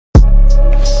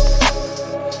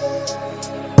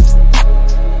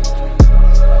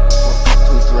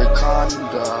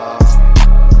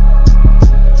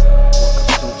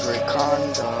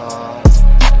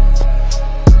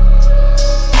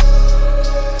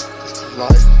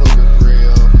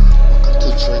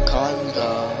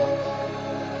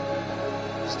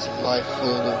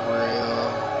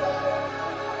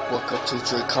to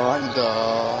drakanda,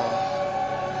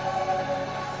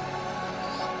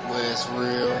 where it's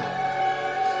real.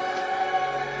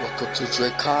 Welcome to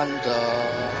drakanda,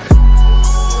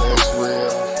 where it's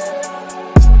real.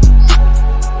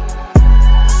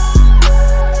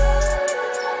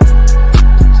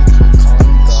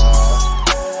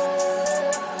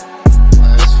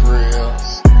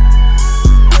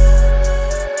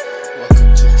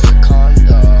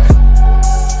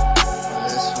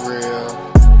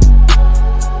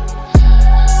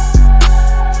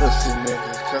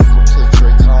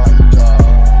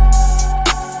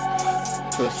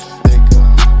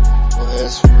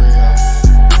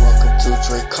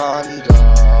 Drakanda,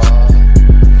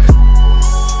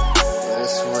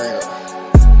 it's real.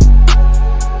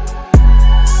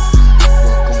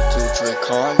 Welcome to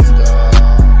drakanda,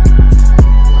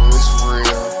 it's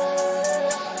real.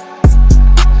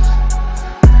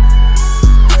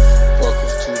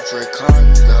 Welcome to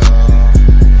drakanda.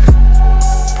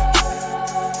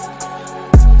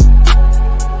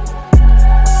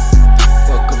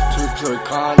 Welcome to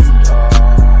drakanda.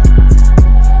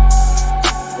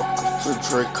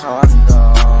 Drakanda,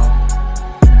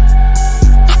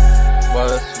 but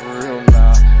it's real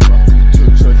now. Welcome to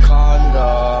drakanda.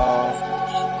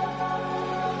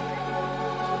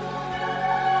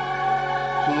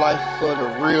 Life for the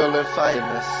real and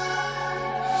famous.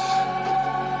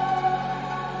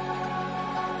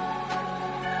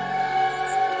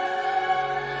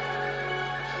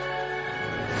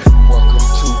 Welcome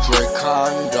to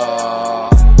drakanda.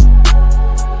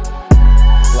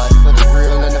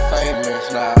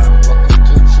 Now, welcome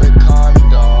to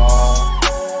drakanda.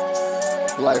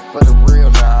 Life for the real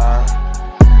now.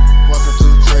 Welcome to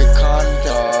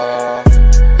drakanda.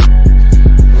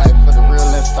 Life for the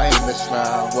real and famous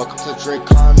now. Welcome to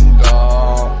drakanda.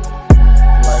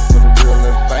 Life for the real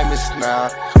and famous now.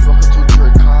 Welcome to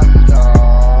drakanda.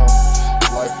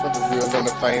 Life for the real and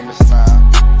the famous now.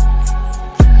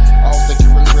 I don't think you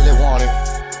really want it.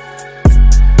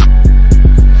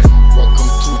 Welcome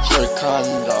to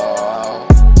drakanda.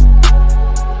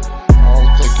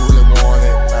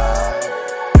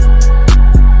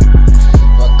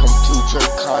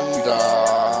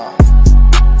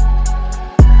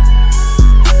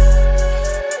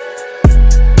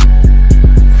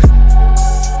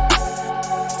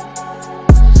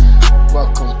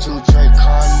 Welcome to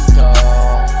drakanda.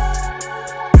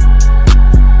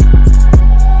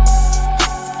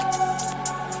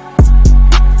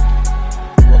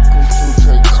 Welcome to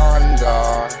drakanda.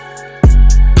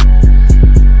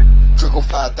 Trickle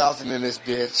 5,000 in this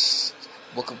bitch.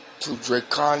 Welcome to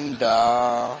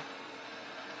drakanda.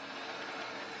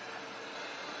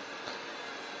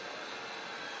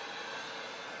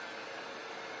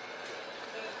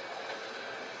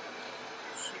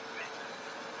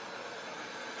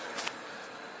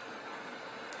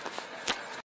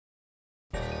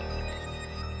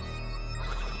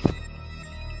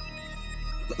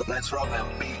 Let's roll that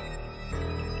beat.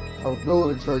 I'm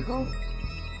doing it, Draco.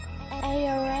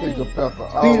 Pick a pepper.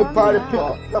 Peter Body, pick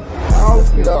a pepper. I don't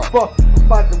give a fuck. I'm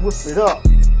about to whip it up.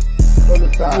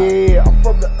 Other side. Yeah, I'm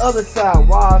from the other side.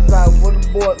 Wild side. One of the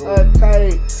boys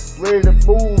untamed. Ready to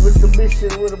move. It's a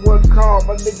mission with one call.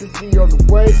 My niggas be on the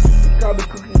way. You call me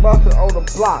Cookie Monster on the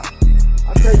block.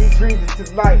 I turn these dreams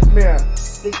into nightmare.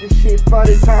 Think this shit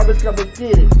funny. Time is come and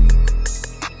get it.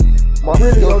 I'm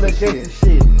really on that gangster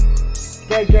shit.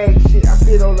 Gang shit, I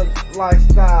fit on the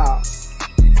lifestyle.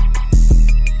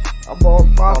 I'm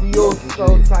on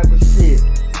mafioso type of shit.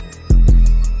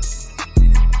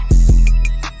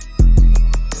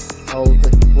 I don't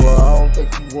think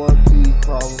you want these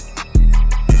problems.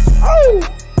 Oh!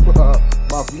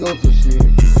 Mafioso shit.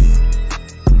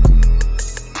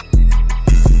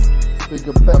 Pick a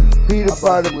pepper. Peter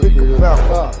Body, pick a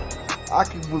pepper. I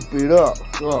can whip it up.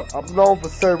 I'm known for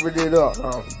serving it up.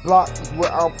 Block is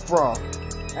where I'm from.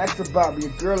 Ask about me, a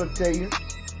girl will tell you.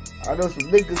 I know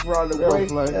some niggas around the way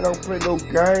that don't play no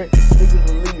game. Niggas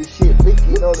will leave your shit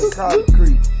licking on the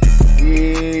concrete.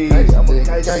 Yeah, I'm a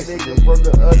gangsta nigga from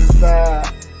the other side.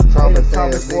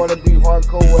 Thomas wanna be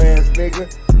hardcore ass nigga.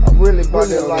 I'm really about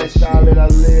that lifestyle that I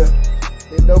live.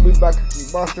 They know me by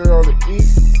Cookie Monster on the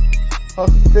east.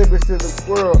 Hustle famous in the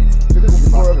world.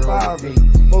 Cookie Monster found me.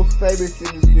 Most famous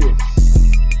in this bitch.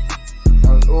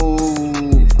 Oh,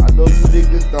 I know you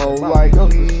niggas don't like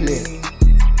me.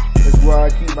 That's why I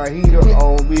keep my heater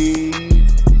on me.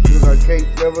 Cause I can't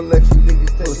never let you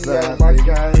niggas take me out of my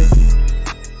game.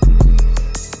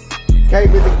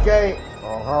 Came in the game,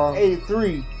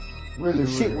 83. Really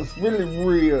shit real. was really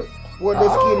real. What the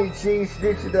skinny jeans,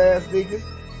 snitching ass niggas.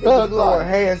 They was going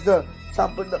hands up,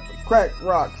 chopping up the crack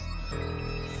rocks.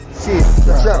 Shit,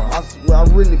 the trap, that's where I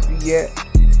really be at.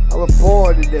 I was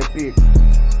born in that bitch.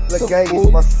 Look, gang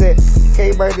is my set.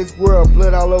 Came out of this world,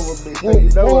 blood all over me. So you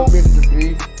know what it meant to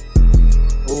be.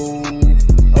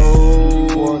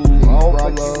 I don't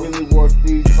think you really want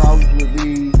these problems with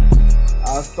me.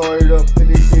 I started up,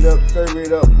 finish it up, serve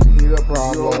it up, get up.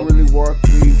 You don't really want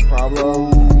these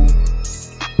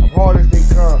problems. I'm hard as they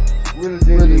come, real as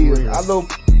it is. I know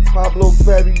Pablo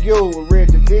Fabio and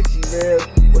Red Da Vinci, man.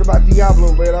 What about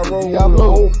Diablo, man? I roll with a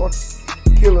whole bunch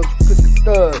of killers, cooking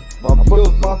thugs. I'm a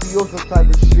mafioso type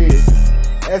of shit.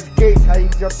 That's Gates, how you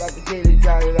jumped out the gate and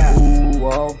got it out. Ooh, I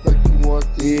don't think you want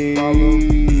these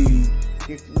problems.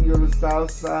 Get me on the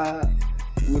south side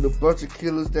with a bunch of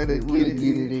killers that ain't really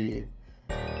get it in.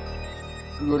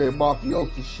 You know that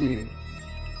mafioso shit.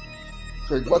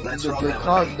 Straight up to the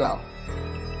drakanda.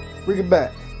 Bring it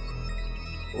back.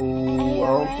 Ooh, I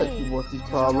don't think you want these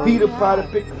problems. Peter Potter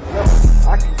pick it up.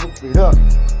 I can whip it up.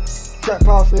 Trap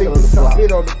house niggas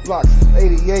been on the block since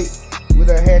 '88 when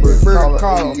I had the murder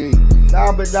call. Now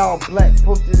I'm in all black,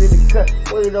 posted in the cut.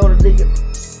 Put on the nigga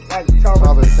like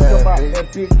Thomas. Come out that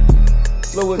bitch,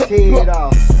 blow his head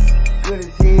off, with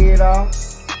his head off.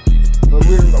 But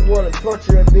really, I wanna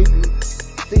torture a nigga,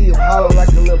 see him holler like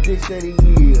a little bitch that he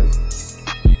is.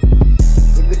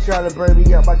 Nigga trying to burn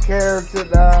me up my character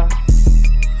now,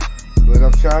 but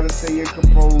I'm trying to stay in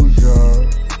composure.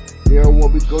 They don't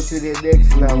want me to go to that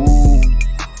next level.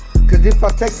 Cause if I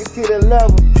take it to that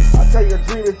level, I turn your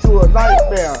dream into a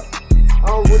nightmare. I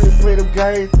don't really play them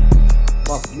games.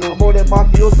 I'm on that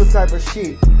mafioso type of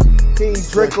shit. Team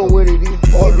Draco with it,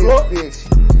 he's on this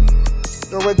bitch.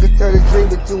 Don't make it turn a dream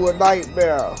into a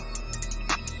nightmare.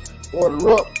 Order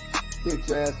up,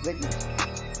 bitch ass nigga.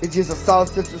 It's just a South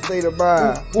Central state of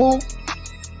mind. Woo.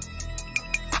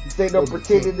 This ain't no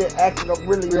pretending that acting, I'm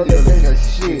really on that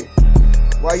shit.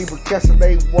 Why you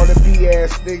procrastinate, wanna be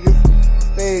ass niggas?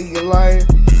 Stay in your lane.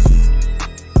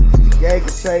 The game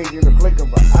can change in the blink of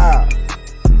an eye.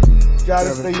 Try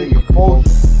to stay in your composure.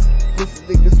 Pussy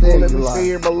niggas won't let me stay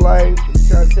in my lane. They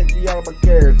try to take me out of my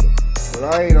character. But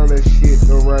I ain't on that shit,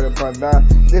 no right about now.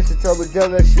 Listen, tell me,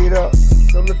 dumb that shit up.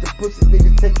 Don't let the pussy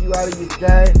niggas take you out of your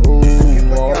game.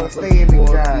 I gotta stay in the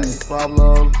game.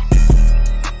 Problems.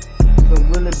 So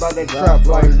really about that trap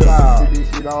lifestyle.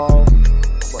 Finish it all.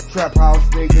 I'm a trap house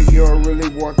nigga, you don't really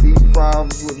want these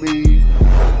problems with me.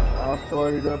 I'll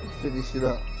start it up and finish it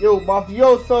up. Yo,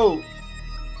 mafioso!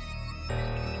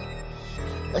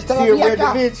 See a Red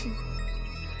Da Vinci?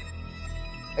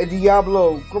 Hey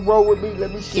Diablo, come roll with me,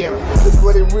 let me share it. Look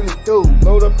what it really do.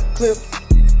 Load up the clips,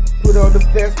 put on the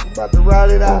vest, I'm about to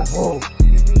ride it out.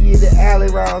 Meet me in the alley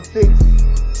around 6.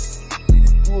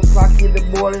 2 o'clock in the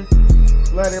morning,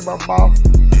 blood in my mouth,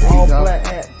 all black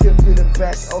hat, tip to the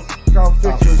back, on some South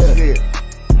Central shit.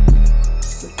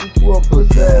 Look for a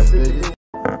pussy ass nigga.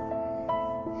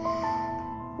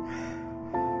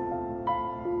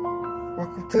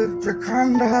 Welcome to the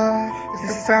drakanda. This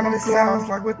is the sound it sounds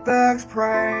like with thugs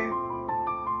pray.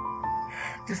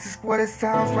 This is what it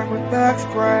sounds like with thugs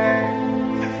pray.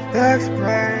 Thugs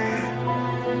pray.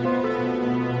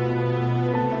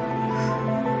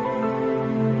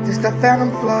 Just a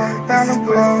phantom flow, phantom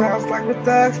flow. Sounds like with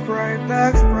thugs pray,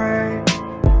 thugs pray.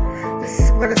 This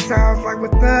is what it sounds like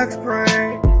with thugs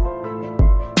pray.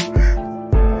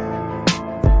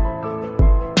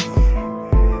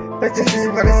 But this is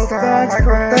what it sounds like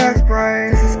with thugs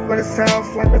pray. This is what it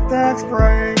sounds like with thugs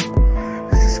pray.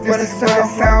 This is what it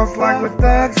sounds like with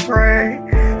thugs pray.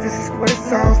 This is what it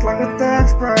sounds like with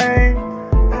thugs pray.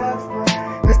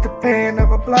 It's the pain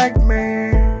of a black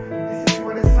man.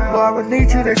 Why would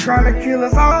need you? They're trying to kill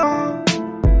us all.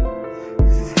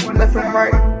 Left and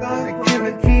right, they're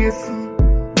killing kids and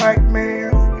black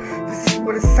men. This is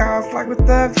what it sounds like with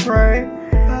thugs pray.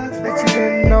 Bet you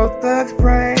didn't know thugs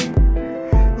pray.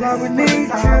 Why would need you?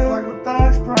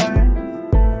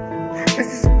 This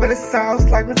is what it sounds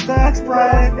like with thugs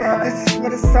pray. This is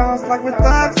what it sounds like with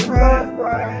thugs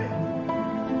pray.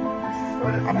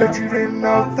 I bet you didn't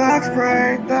know thugs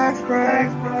pray, thugs pray,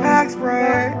 thugs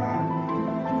pray.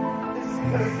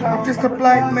 I'm just a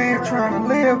black man trying to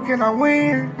live, can I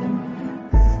win?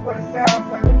 This is what it sounds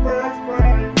like with thugs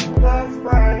pray, thugs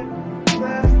pray.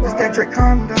 It's that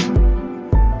drakanda.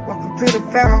 Welcome to the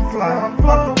phantom flow.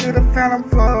 Welcome to the phantom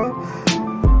flow.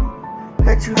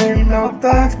 Bet you didn't know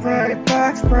thugs pray,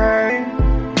 thugs pray.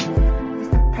 It's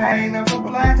the pain of a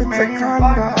black man.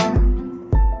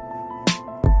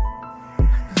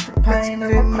 Pain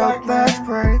of a black thugs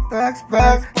pray, thugs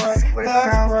pray. This is what it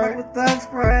sounds like with thugs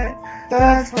pray,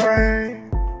 thugs pray.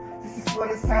 This is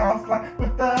what it sounds like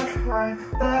with thugs pray.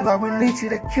 Like we need you,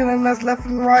 they're killing us left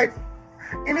and right.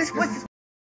 And it's what you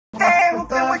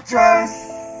everything with trust.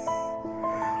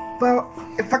 But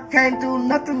if I can't do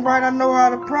nothing right, I know how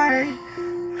to pray.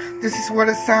 This is what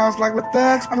it sounds like with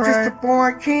thugs pray. I'm just a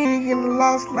born king in the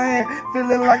lost land,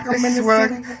 feeling like I'm in the city. This is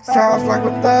what it sounds like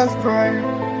with thugs pray.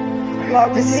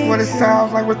 This is what it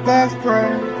sounds like with thugs pray.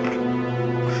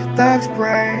 Thugs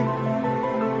pray.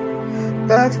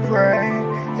 Thugs pray.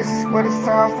 This is what it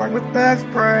sounds like with thugs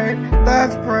pray.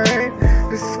 Thugs pray.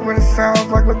 This is what it sounds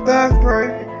like with thugs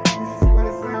pray.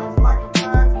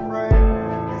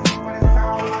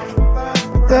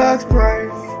 Thugs pray.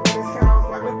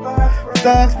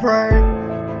 Thugs pray.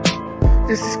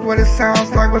 This is what it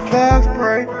sounds like with thugs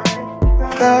pray.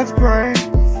 Thugs pray.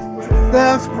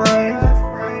 Thugs pray.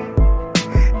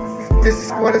 This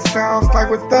is what it sounds like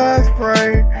with thugs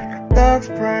pray. Thugs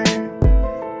pray.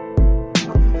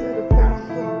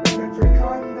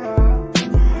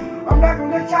 I'm not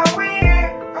gonna let y'all win.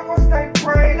 I'm gonna stay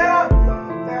prayed up.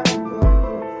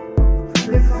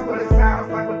 This is what it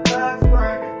sounds like with thugs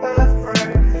pray. Thugs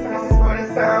pray. This is what it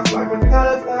sounds like with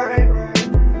thugs pray.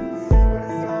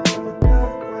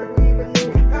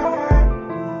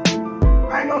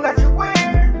 Let you win.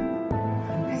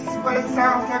 This is what it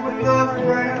sounds like with love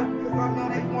around. Cause I know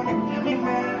they wanna kill me,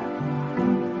 man.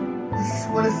 This is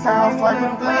what it sounds like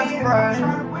with love pray.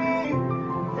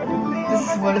 This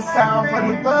is what it sounds like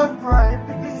with love pray.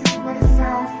 This is what it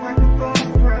sounds like with love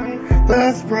pray.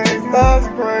 Thugs pray, thugs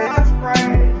pray,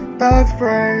 thugs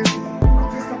pray.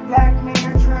 I'm just a black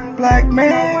man, black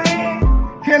man.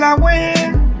 Can I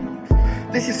win?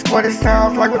 This is what it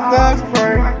sounds like with thugs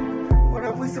pray. What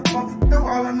are we supposed to do?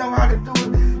 All I know how to do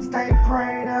is stay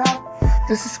prayed up.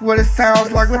 This is what it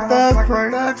sounds like with thugs pray.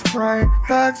 Thugs pray.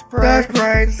 Thugs pray. Thugs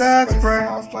pray. Thugs pray.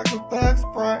 Sounds like with thugs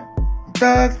pray.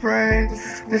 Thugs pray.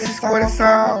 This is what it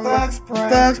sounds like.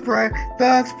 Thugs pray.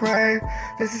 Thugs pray.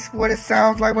 This is what it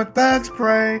sounds like when thugs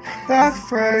pray. Thugs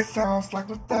pray. Sounds like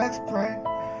when thugs pray.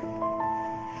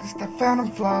 It's the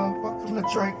phantom flow. Welcome to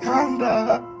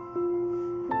drakanda.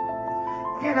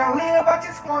 Can I live? I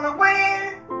just wanna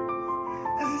win.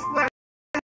 This is what.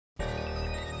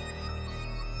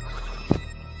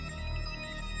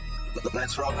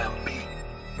 Let's roll that beat.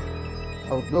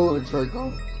 I'm doing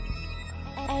Draco.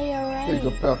 Pick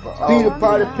a pepper. Beat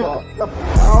about it, pick a pepper.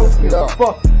 I'll get up.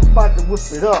 Fuck, I'm about to whip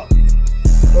it up.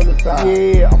 Other side.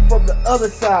 Yeah, I'm from the other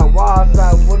side, wild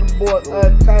side, with the boys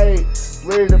untamed.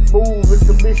 Ready to move, it's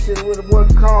a mission with a one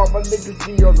call. My niggas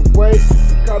be on the way.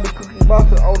 They call me Cookie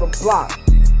Monster on the block.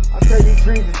 I tell these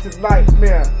dreams it's a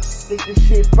nightmare. Think this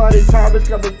shit funny, time is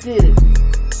come and get it.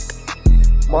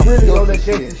 I'm really on that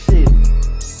gangsta shit.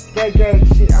 Gang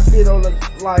shit, I've been on the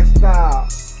lifestyle.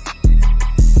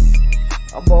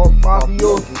 I'm on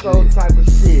mafioso type of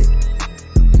shit.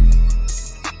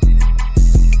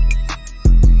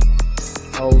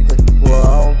 I don't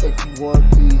think you want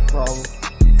these problems.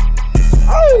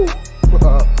 Oh!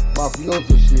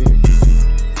 Mafioso shit.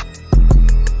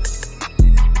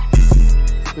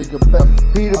 Pick a pepper.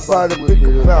 Peter Butter, pick a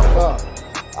pepper.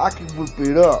 I can whip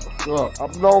it up.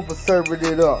 I'm known for serving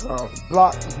it up.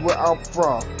 Block is where I'm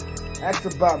from. Ask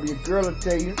about me, a girl will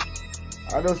tell you.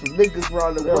 I know some niggas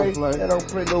around the way that don't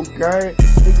play no game.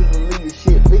 Niggas will leave your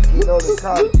shit leaking on the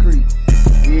concrete.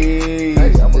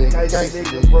 Yeah, I'm a gang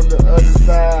nigga from the other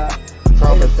side.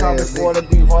 Thomas wanna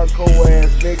be hardcore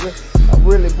ass nigga. I'm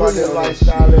really about that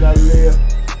lifestyle that I live.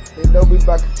 They know me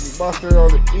by Cookie Monster on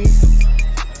the east.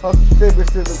 Hustle famous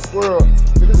in the world.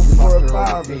 Niggas before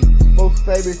found me. Most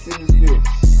famous in this bitch.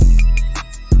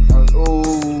 Oh,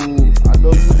 I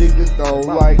know you niggas don't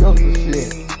like me.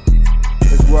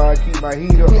 That's why I keep my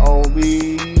heater on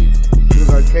me. Cause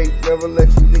I can't never let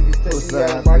you niggas take me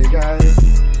out of my game.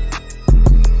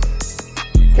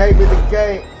 Came in the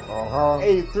game,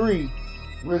 83.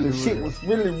 Really Shit real. was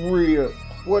really real.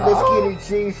 What them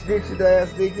skinny jeans, snitching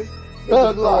ass niggas. They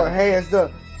was throwing hands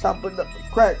up, chopping up the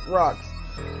crack rocks.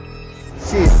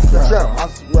 Shit, the trap,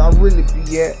 that's where I really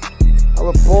be at. I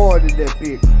was born in that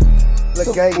bitch. The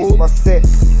gang is my set.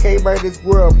 Came out of this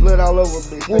world, blood all over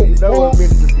me. So you know what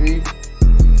it's meant to be.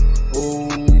 I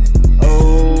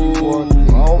don't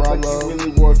think you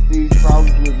really want these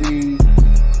problems with me.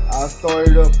 I start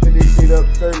it up, finish it up,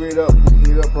 serve it up, whip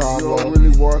it up. You don't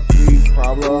really want these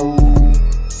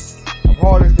problems. I'm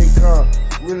hard as they come,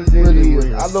 real as it is.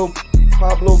 I know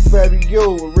Pablo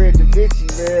Fabio and Red Da Vinci,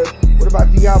 man. What about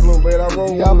Diablo, man? I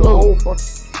roll with a whole bunch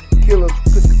of killers,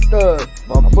 cooking thugs.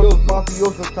 I'm a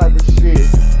mafioso type of shit.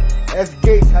 That's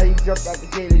Gates, how he jumped out the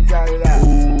gate and got it out.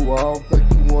 Ooh, I don't think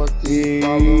you want this,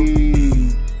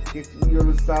 Get me on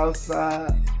the south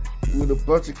side with a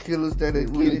bunch of killers that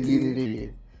ain't really get it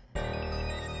in.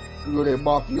 You know that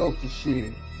mafioso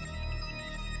shit.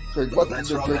 Straight up to the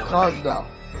drakanda.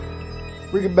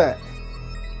 Bring it back.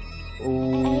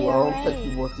 Ooh, I don't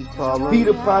think you want these problems.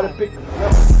 Peter Potter pick it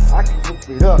up. I can whip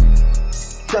it up.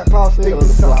 Trap house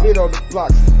niggas, I hit on the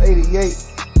block since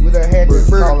 88. When I had this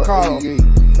murder column.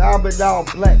 Now I'm been all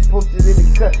black, posted in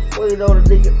the cut. Put it on a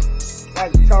nigga.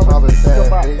 Like Thomas,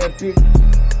 come out that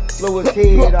bitch. Blow his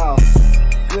head off.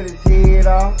 Cut his head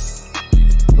off.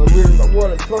 But really, I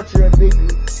wanna torture a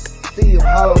nigga. See him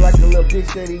hollow like a little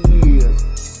bitch that he is.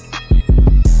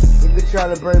 Nigga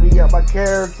trying to bring me up my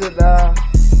character now.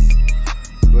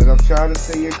 But I'm trying to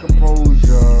stay in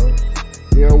composure.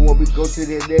 They don't want me to go to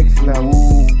that next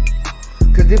level.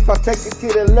 Cause if I take it to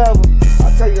that level,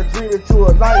 I turn your dream into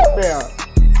a nightmare.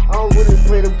 I don't really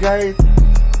play them games.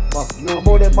 I'm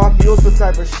on that mafioso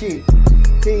type of shit.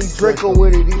 Team Draco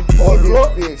with it, he's in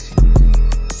this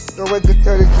bitch. So we can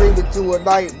turn the dream into a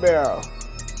nightmare.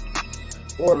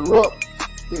 Order up,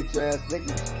 bitch ass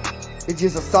nigga. It's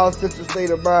just a South Central state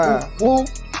of mind. Woo.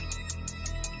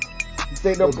 This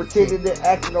ain't no pretending that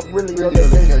acting, I'm really on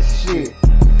that shit.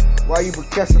 Why you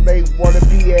procrastinate,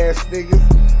 wannabe ass niggas?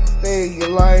 Stay in your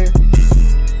lane.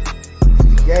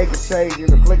 The game can change in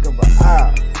the blink of an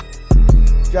eye.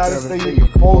 Try to stay in your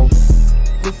composure.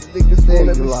 This nigga still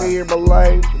let me stay in my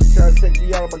lane. Trying to take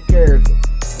me out of my character.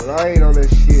 But I ain't on that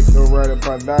shit, no right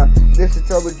about now. Listen,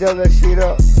 tell me, dumb that shit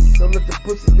up. Don't let the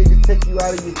pussy niggas take you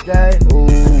out of your game. Ooh,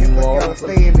 I gotta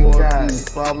stay in the game.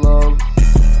 Problems.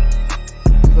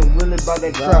 So really about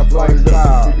that trap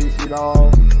lifestyle. This shit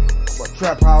all. I'm a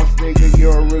trap house nigga,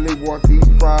 you don't really want these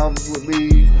problems with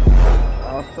me.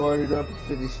 I'll start it up and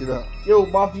finish it up. Yo,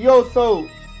 mafioso!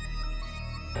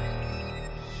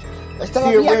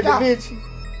 See a Red Da Vinci.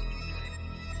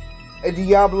 Hey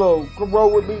Diablo, come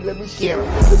roll with me, let me share it.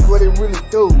 Look what it really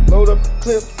do. Load up the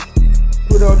clips,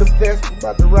 put on the vest, I'm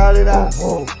about to ride it out.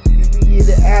 Meet me in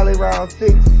the alley around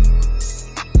 6.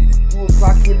 2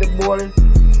 o'clock in the morning,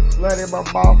 blood in my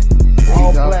mouth,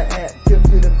 all black hat, tip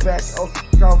to the back, on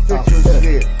South Central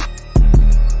shit.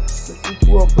 Look this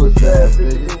world pussy ass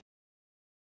nigga.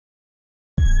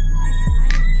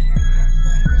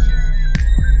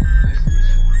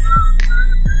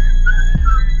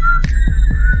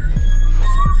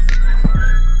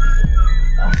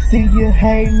 See you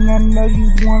hating, I know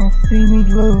you wanna see me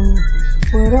lose,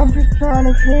 but I'm just trying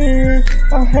to win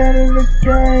ahead of the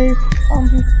game. I'm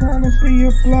just trying to be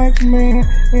a black man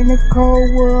in a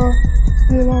cold world.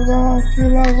 Still I rise,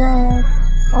 still I rise.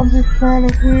 I'm just trying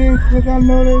to win, cause I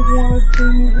know they wanna see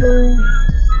me lose.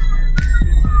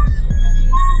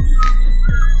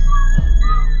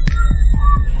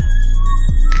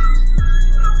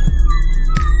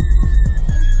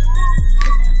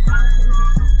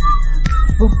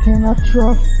 Who can I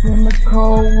trust in the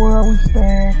cold world we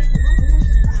stand?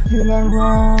 Still I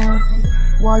rise.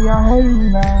 Why y'all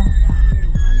hating now?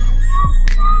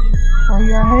 Why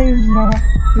y'all hating now?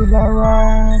 Still I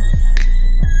rise.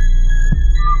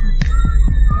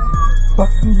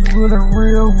 Fucking with a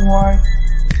real one.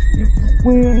 You can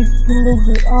win, you can lose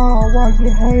it all. Why you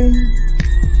hating?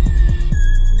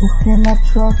 Who can I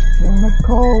trust in the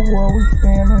cold world we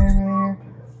standing in?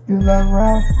 Still I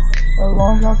rise. As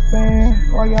long as I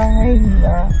stand, why y'all hating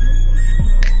now?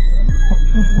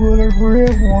 Fucking with a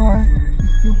real one.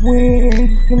 You can win,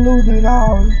 you can lose it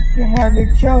all. You can have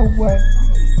it your way.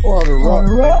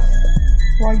 Order up.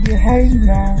 Why you hating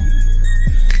now?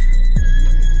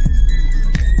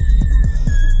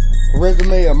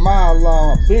 Resume a mile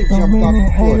long, been So jumped off many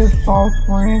the haters, porch. false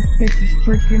friends, bitches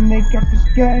tricking, they got this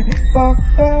game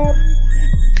fucked up.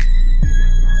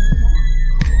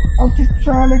 I'm just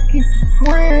trying to keep it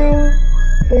real.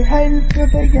 They hating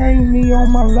cause they ain't me on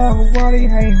my level. Why they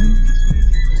hating?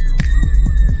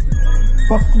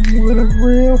 Fucking with a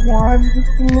real one, you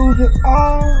can lose it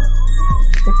all.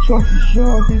 The choice is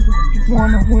yours, if you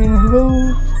wanna win or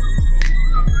lose.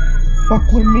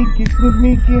 Fuck with me,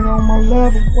 get on my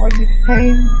level. Why you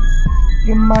hating?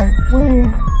 You might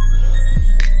win.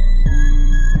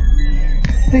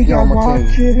 See I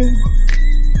watch it.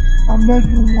 I know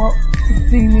you want to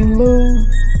see me lose,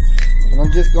 And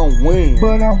I'm just gonna win.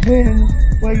 but I'm winning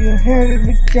way ahead of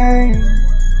the game.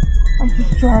 I'm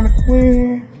just trying to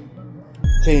win.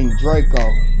 Team Draco.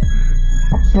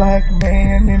 A black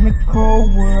man in the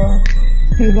cold world.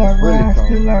 Still I rise,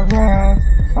 still I rise.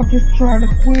 I'm just trying to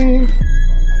win.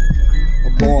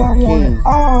 Cause I want it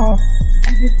all.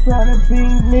 I'm just trying to be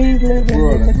me, living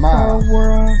in the cold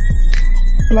world.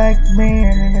 Black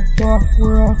man in the dark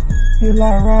world. Still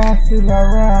I rise, still I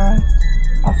rise.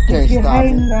 I still get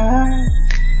hating now.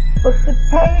 But the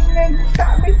pain ain't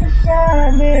stop me from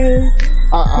shining.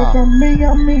 Cause I'm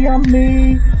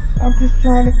me. I'm just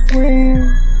trying to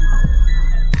win.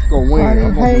 gonna win.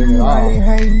 I'm gonna win it all.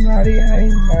 Hating,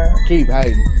 man. Keep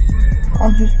hating.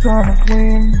 I'm just trying to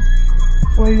win.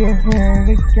 For your hand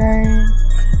in the game.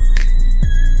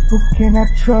 Who can I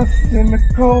trust in the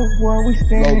cold world we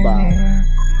standing in?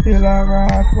 Still I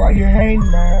rise while you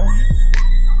hating, man.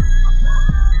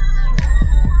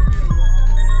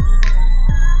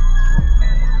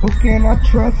 Who can I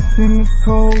trust in this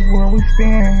cold world we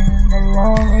stand?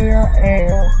 Alone here I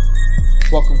am.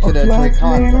 Welcome to that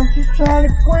drakanda. I'm just trying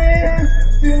to quit.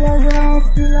 Still I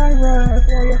rise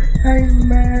while you hating,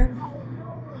 man.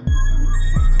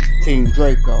 Team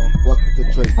Draco, welcome to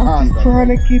drakanda. I'm just trying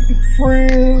to keep it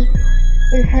real.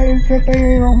 They hating cause they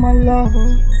ain't on my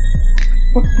level.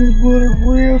 Fucking with a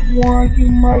real one, you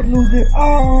might lose it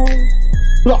all.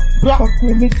 Block, block. Fuck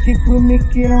with me,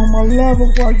 get on my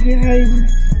level while you hating.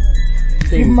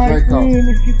 You might Draco. win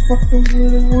if you fucking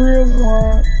with a real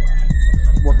one.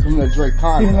 Welcome to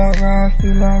drakanda.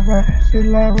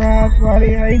 Still I rise while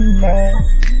they hating, man.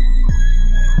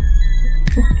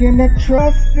 Who can I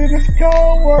trust in this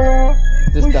cold world?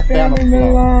 This We the phantom standing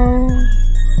flow. alone.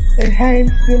 They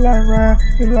hating, still I rise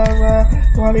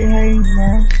while they hating,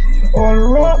 man.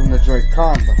 Order up. Welcome to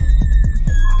drakanda.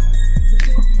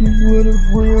 You with a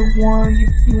real one, you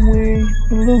can win, you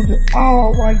can lose it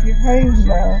all while you hating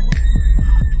now.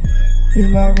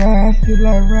 Still I rise.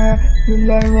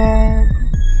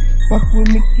 Fuck with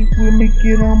me,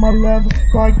 get on my level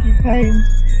while you hating.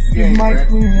 You might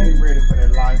win. You ain't ready for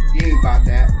that life. You ain't about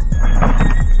that.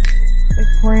 They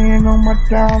praying on my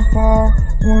downfall,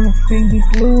 wanna see me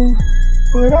lose,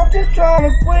 but I'm just trying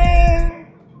to win.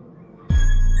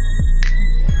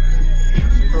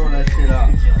 Throw that shit up.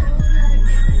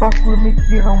 Fuck with me,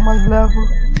 get on my level.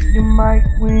 You might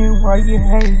win while you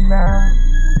hate now.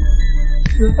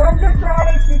 Cause I'm just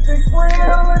trying to keep it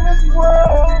real in this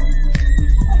world.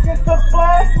 I'm just a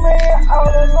black man all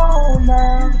alone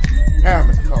now. Damn,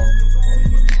 it's cold.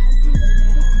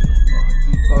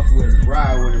 Fuck with it,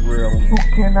 ride with it real. Who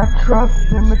can I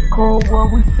trust in the cold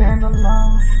world we stand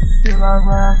alone? Still I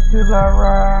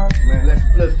rise. Man, let's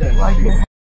flip that While shit. you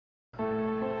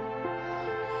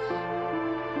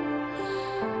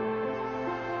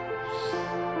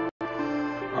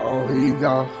Oh, here you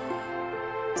go.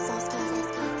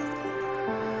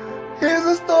 Here's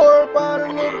a story about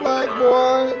a little black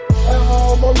boy at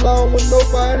home alone with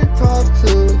nobody to talk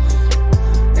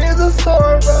to. Here's a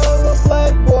story about a little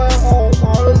black boy at home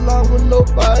all alone with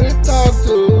nobody to talk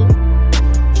to.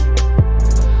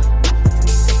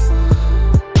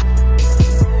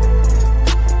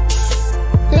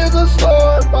 Here's a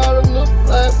story about a little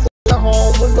black boy at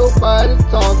home with nobody to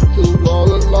talk to.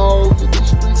 All alone in the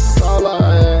streets is all I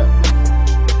had.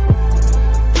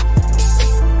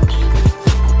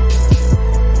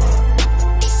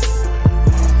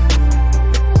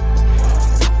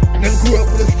 Grew up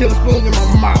with a silver spoon in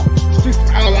my mouth. Streets is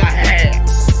all I had.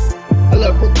 I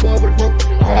love broke boy with a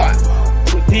broken heart.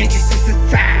 With vengeance to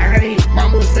society.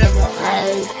 Mama was never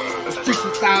home. The streets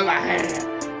is all I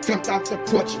had. Jumped off the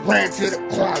porch, ran to the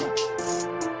corner.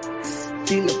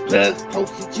 Seen the plugs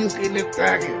posted, juking and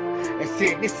thugging. And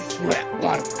said, this is what I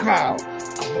want to call.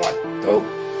 I want to go.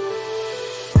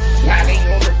 Lying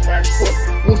on the front porch,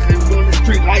 looking when the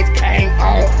street lights came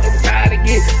on. It was time to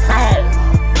get home.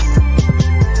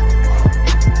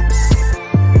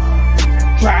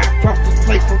 Drive across the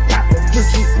place on top of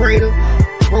refrigerator.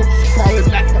 Ropes crawling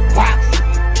like the box.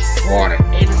 Water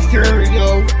in the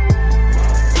cereal.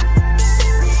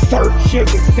 Served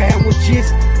chicken sandwiches.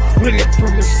 Split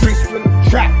from the streets from the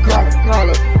trap.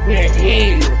 Garlic with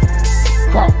heels.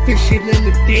 Caught fishing in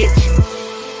the ditch.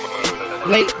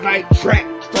 Late night track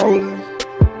strolling.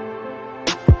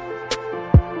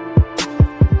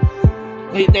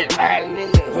 Late night riding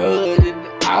in the hood in the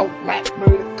all black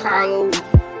murder colors.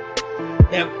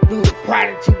 Never do the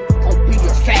prodigy, gon' be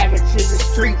a savage in the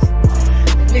streets.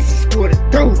 And this is what it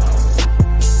do.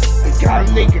 And got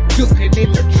a nigga juking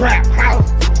in the trap house.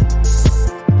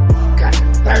 Got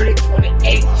the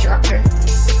 30-28 chucking.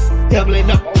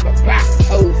 Doubling up on the block,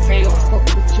 wholesale, fuck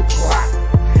with your block.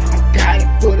 I got it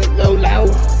for the low.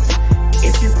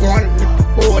 If you want it with the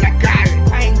board, I got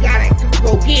it. I ain't got it,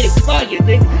 go get it for you,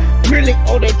 nigga. Really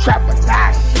on that trap or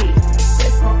die shit. They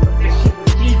fuck with that shit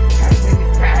with Jesus, I in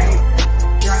the bag.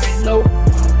 No,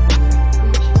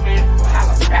 man from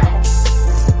Alabama.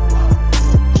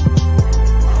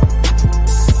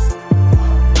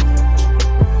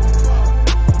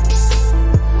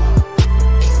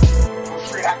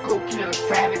 Straight out go kill a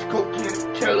savage, go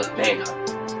kill a nigga.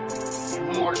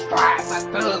 And mortify my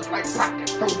thugs like pocket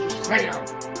soldiers slam.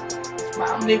 My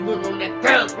niggas on that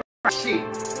thug shit.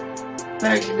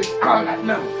 Thinking is all I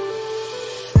know.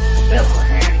 Never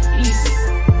had it easy.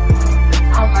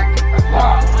 was like,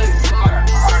 oh, let's start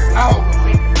hard over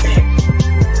with the bitch.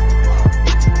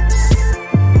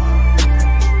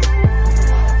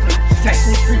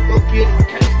 Second Street, go get it,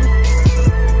 Casey.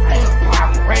 I ain't a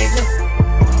Power Ranger.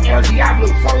 El Diablo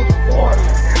Soul Spoiler.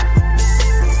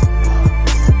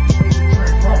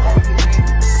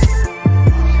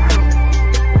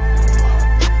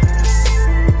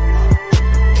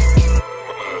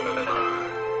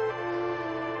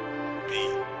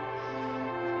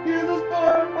 Here's a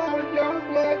story about a young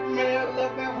black man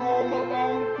left at home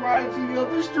alone, crying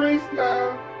of the streets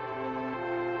now.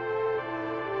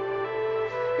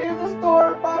 Here's a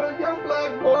story about a young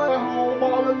black boy at home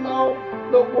all alone,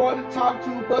 no one to talk to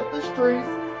but the streets.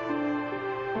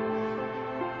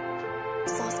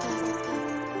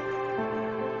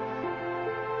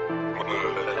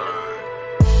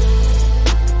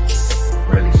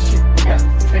 Really shit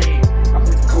can't say. I'm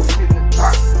the coach in the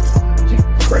dark. I'm the chick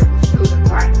scraping through the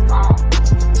night.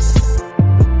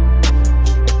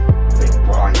 Big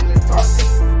born in the dark.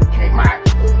 Came out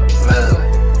through the blood.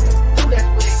 So that's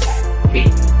what it got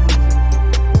beat.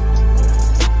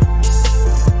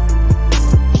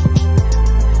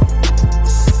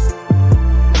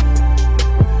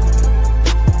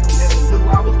 Never knew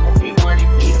I was gonna be what it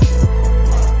is.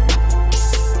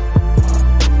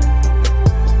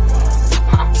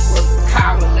 Papa was a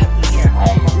coward, left me at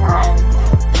home alone.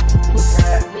 Pussy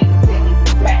ass niggas said he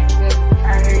was black, never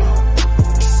came.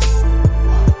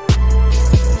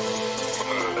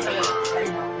 Say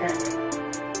my parents.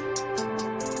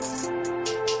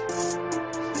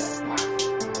 Step block,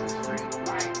 street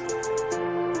light.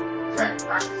 Crack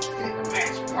rockets in the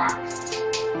matchbox.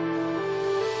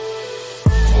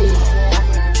 Old warm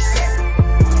in the cut.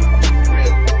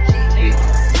 Real OG nigga.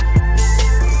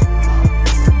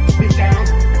 Been down,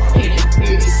 hit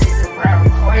around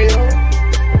 12.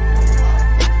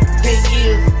 10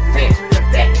 years, century, a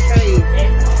decade,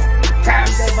 and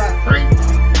times up by 3.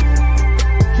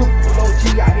 Triple OG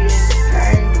out here in the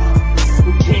game.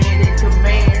 Lieutenant in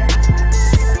command.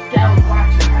 Scout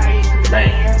watching how he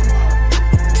command.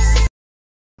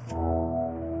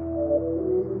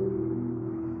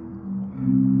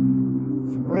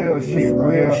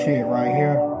 Real shit right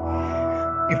here.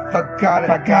 If I got it,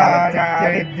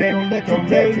 they don't let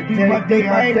today be my day. I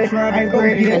ain't trying to go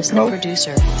get As a the coach.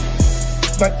 producer.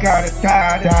 If I got it,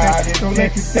 die. Don't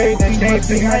let today be my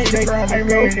day. I ain't trying to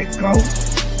ready to go.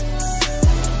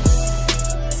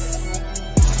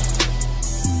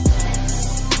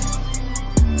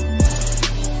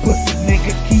 Pussy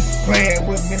nigga keep playing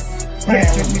with me.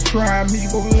 Pressing me, trying me,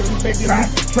 gon' let me baby like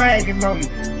a dragon on you.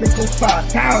 They go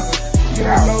 5,000. You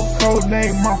don't know code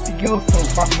name Mafioso.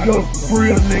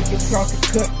 Real niggas off the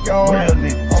cut, y'all. I'm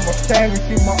a savage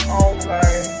in my own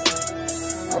lane.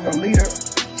 I'm a leader,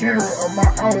 general of my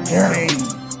own team.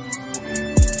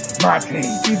 My team.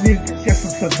 These niggas just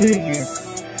some civilians.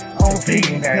 I don't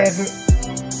think that.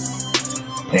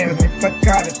 If I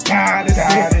got it, tired of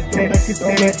it.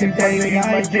 Don't let you day, I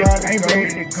ain't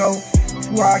ready to go. That's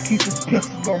why I keep this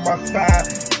pistol on my side.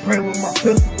 Pray with my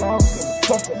pistol on.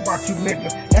 Fuck about you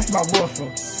niggas, that's my whistle.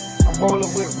 I'm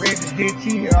rolling with Resident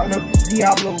Evil, I know the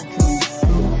Diablo 2.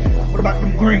 What about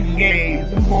them green games?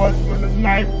 Them boys from the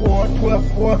 9th War,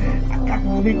 12th War. I got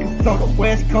them niggas on the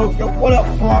West Coast. Yo, what up,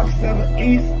 Bronx, 7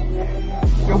 East?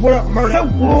 Yo, what up, Murder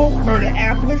Wolf, Murder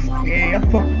Apples? Yeah, I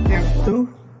fuck with them too.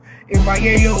 In my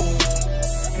yayo,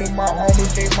 in my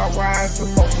homies, in my rides,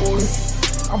 in my bullets.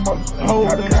 I'm a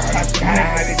holder, I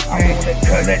got it, I'm on the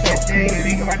cut, that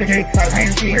thing, my day, I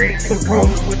ain't ready to roll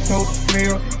with no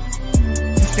smell.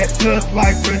 That plus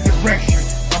life resurrection,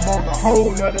 I'm on a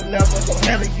whole nother level, so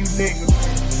hell of you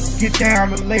niggas. Get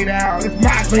down and lay down, it's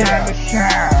my time to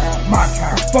shine, my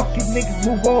time. Fuck you niggas,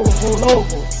 move over, roll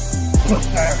over. Plus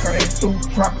I heard through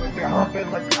dropping and humping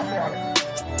like I'm on it.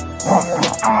 I'm on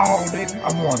it all, nigga.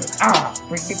 I'm on it.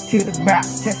 Bring it to the map.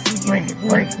 Test me,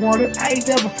 drink water. I ain't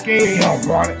never scared. You don't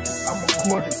want it. I'm a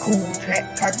quarter cool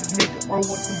tap type of nigga. Roll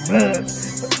with the blood.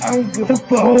 But I don't give a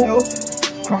fuck, yo.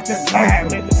 Cross that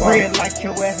line, let the bread like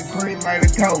your ass a green light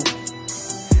to go.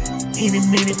 Any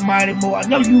minute, mighty more. I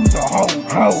know you's a hoe.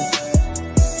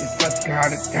 If I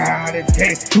got it,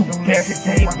 too fast,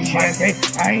 take my day.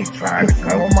 I ain't trying to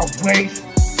go on my waist.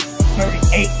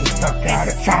 38 is I got a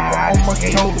child on my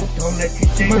shoulder. Don't let you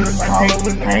think it's my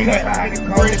day. I ain't trying to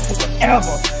go ready for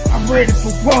whatever. I'm ready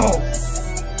for war.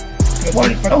 What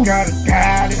if I got a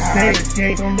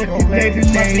day? Don't let you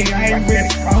think I ain't ready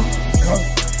to go.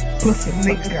 Pussy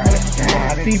nigga got a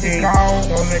see me gone.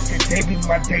 Don't let you take me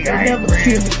my day. I ain't never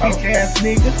kill me, bitch ass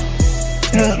nigga.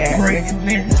 Break you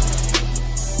nigga.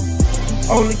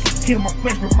 Only can kill my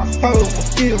flesh, but my soul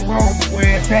was still wrong. But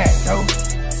where it's at though?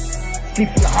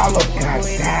 Keep the hollow, God,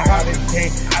 down and day.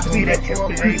 I be that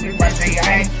temporary, my day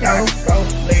I ain't go,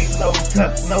 lay low,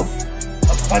 tuck low.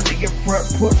 Up under your front,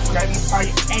 put grab you by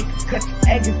your ankle, cut your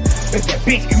edges. If that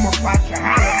bitch come up out your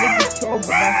holler, nigga, so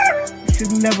bad. You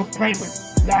should never play with.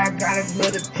 Now I got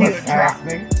another tear drop,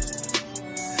 nigga.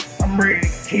 I'm ready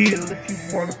to kill if you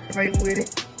wanna play with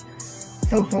it.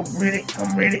 So ready,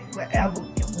 I'm ready, whatever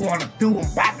you wanna do, I'm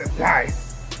about to die.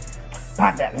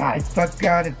 About that life. Fuck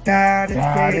out to die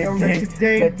today. Don't let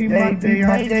today be my day.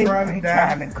 I ain't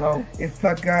trying to go. If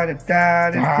I gotta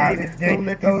die today, don't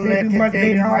let today be my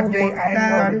day.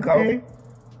 I ain't gonna go.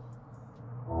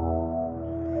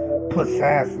 Puss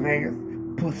ass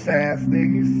niggas. Puss ass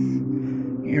niggas.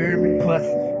 You hear me?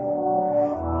 Pussy.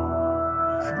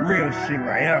 Some real shit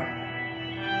right here.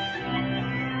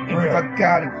 If I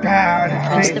gotta die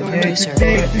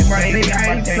today, be my day. I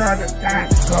ain't trying to die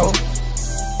to go.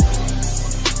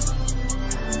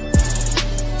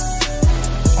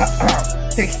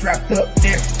 They strapped up,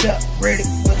 they're stuck, ready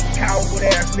for the coward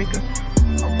ass nigga.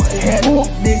 I'm a head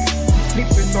nigga,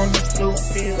 sleeping on the blue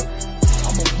pill.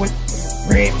 I'm a wait for the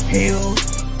red pill.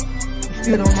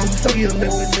 Still don't know, so you're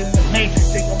living in the nation.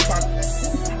 Think I'm about to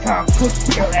time cook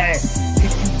your ass.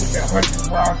 Hit you with that 100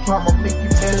 round trauma, make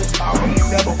you better. I'll be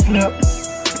never flip.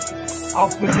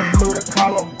 Off with the blue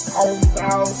column, home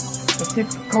down.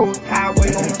 Pacific Coast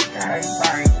Highway on the sky.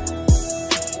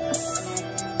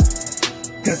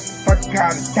 Cause I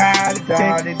gotta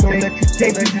die today. Don't let you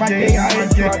take me my day. I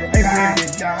ain't ready to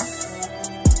die.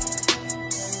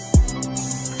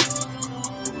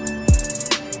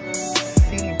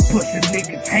 See you pushing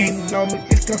niggas hanging on me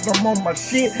just cause I'm on my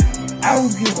shit. I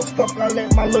don't give a fuck. I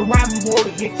let my little rotten water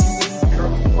hit you when you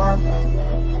come from.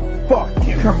 Fuck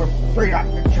you. Coming straight out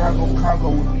the jungle Congo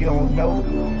if you don't know.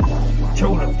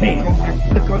 Show the thing on your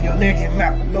flick on your leg and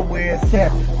map nowhere it's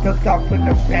at. Ducked off in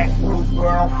the back roads where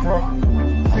I'm from.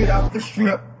 Straight off the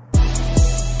strip.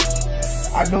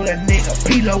 I know that nigga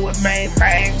P-Lo with main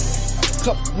bang. A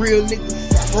couple real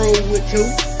niggas I roll with too.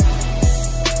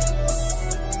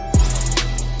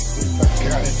 If I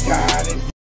gotta die today.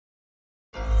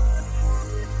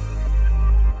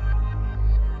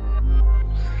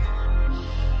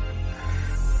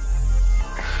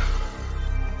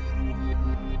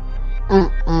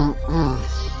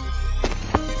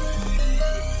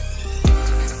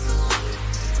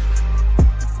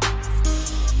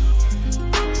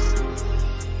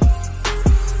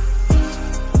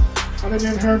 I've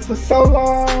been hurt for so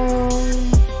long,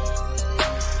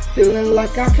 feeling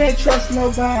like I can't trust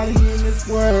nobody in this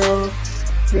world.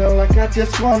 Feel like I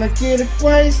just wanna get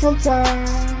away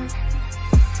sometimes.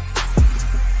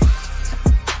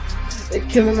 They're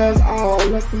killing us all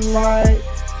left and right.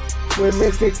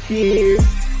 Women and kids.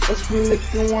 What's really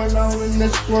going on in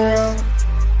this world?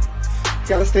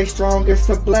 Gotta stay strong as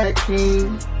a black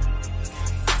king.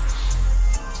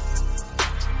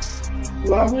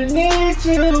 Lord, we need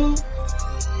you.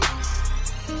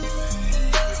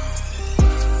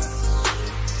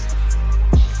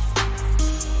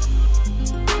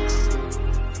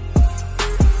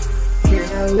 Can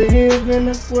I live in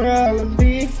this world and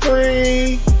be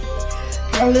free?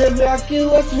 Can I live like you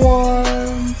was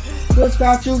one,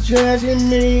 without you judging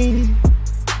me?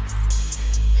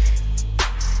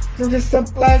 I'm just a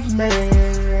black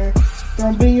man.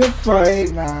 Don't be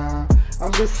afraid now.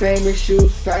 I'm the same as you,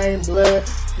 same blood,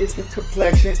 it's the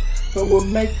complexion. But what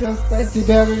makes us think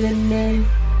better than me?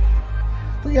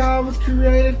 We all was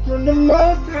created from the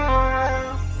Most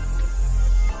High.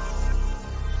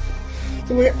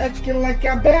 So we're acting like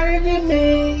you're better than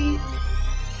me.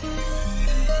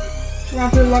 So I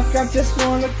feel like I just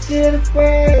wanna get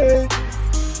away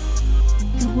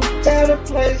to a better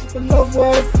place, but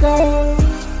nowhere to go.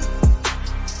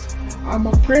 I'm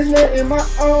a prisoner in my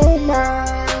own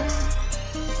mind.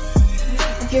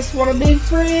 I just wanna be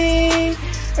free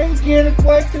and get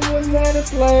away to another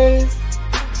place.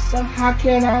 So how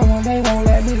can I when they won't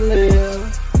let me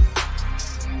live?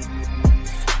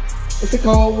 It's a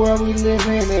cold world we live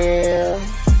in here.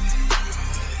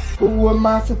 Who am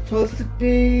I supposed to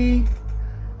be?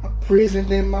 A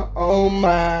prison in my own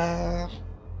mind.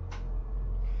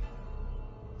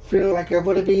 Feel like I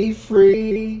wanna be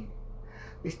free.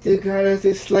 We still got us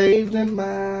enslaved in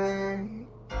mind.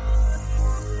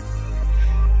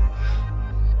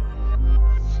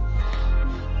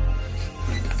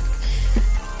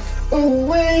 Oh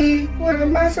wait, what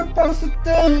am I supposed to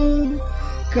do?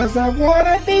 Cause I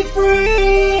wanna be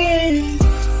free.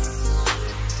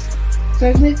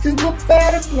 Take me to a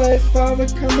better place, Father,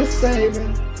 come and save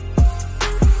me.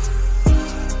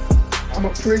 I'm a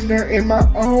prisoner in my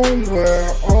own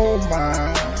world, oh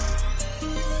my.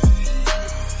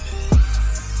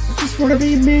 wanna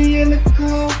be me in the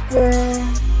cold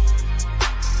world.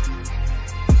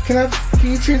 Can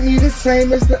you treat me the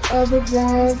same as the other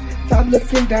ones? Stop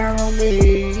looking down on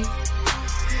me.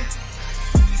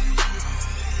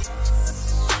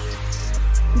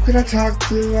 Who can I talk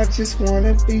to? I just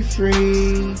wanna be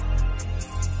free.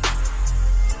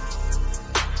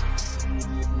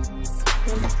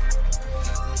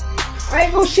 I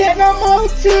ain't gonna shed no more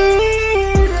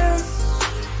tears,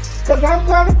 'cause I'm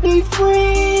gonna be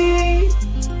free.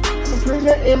 I'm a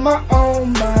prisoner in my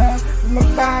own mind, my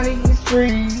body is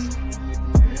free.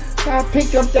 So I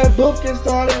picked up that book and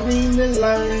started reading and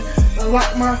learning.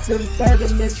 Unlock myself to the third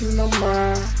dimensional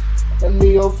mind. And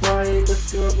Leo Frank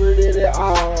discovered it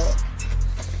all.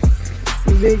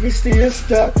 The nigga still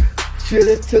stuck.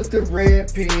 Should've took the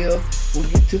red pill when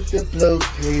you took the blue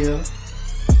pill.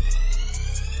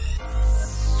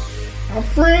 I'm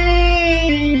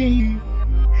free.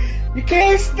 You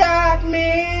can't stop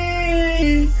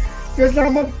me, 'cause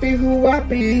I'ma be who I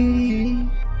be.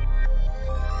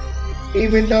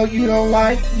 Even though you don't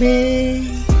like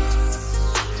me,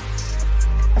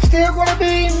 I'm still gonna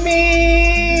be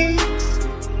me.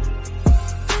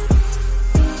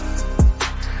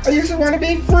 I just wanna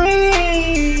be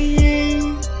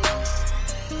free.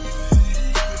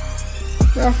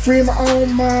 I'm free in my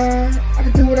own mind. I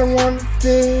can do what I want to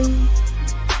do.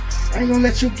 I ain't gonna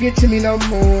let you get to me no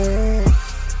more.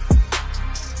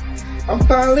 I'm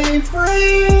finally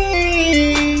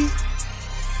free.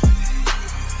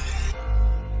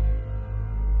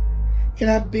 Can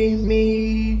I be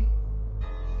me?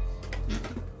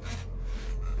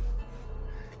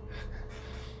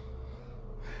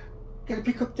 Gotta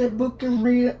pick up that book and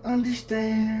read and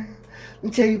understand. Let me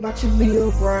tell you about your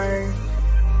meal brain.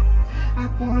 I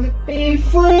wanna be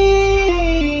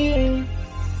free.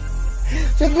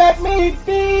 Just let me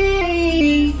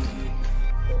be.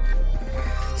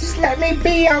 Just let me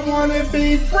be. I wanna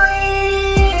be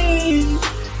free.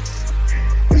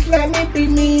 Just let me be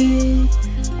me.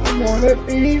 I wanna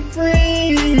be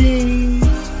free.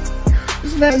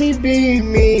 Just let me be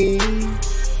me.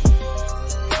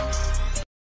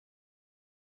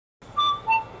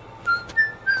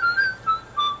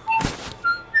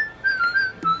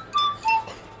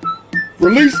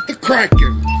 Release the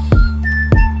Kraken.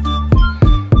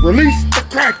 Release the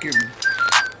Kraken.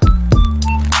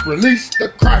 Release the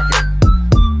Kraken.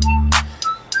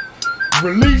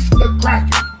 Release the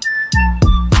Kraken.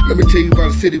 Let me tell you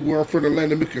about a city where I'm from,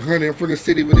 Atlanta, making honey. I'm from the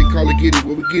city where they call it Get It,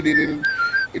 where we get it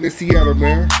in Seattle,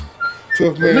 man.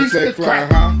 12 man flag flying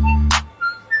high.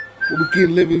 Where we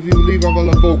can live if you leave off a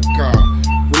boca.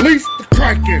 Release the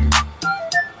Kraken.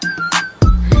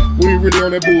 We ain't really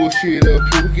on that bullshit up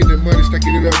here. We get that money,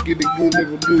 stacking it up, getting it good,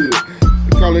 living good.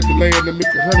 They call it the land of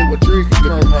making honey with dreams can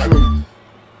come true.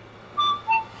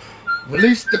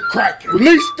 Release the Kraken.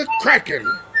 Release the Kraken.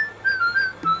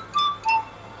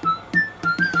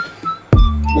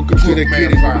 Welcome to the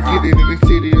Get It, where we get it in the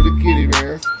city of the Get It,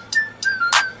 man.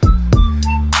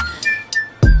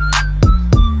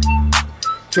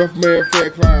 Tough man,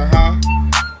 flag flying high.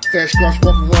 Fat squash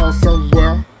walking around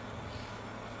somewhere.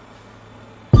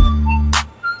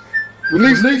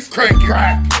 Release the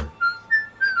Kraken.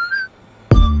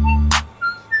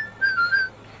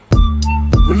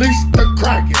 Release the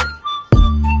Kraken.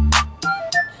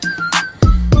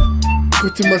 Go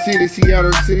to my city,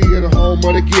 Seattle City, at the home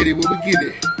of the Get It, where we get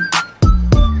it.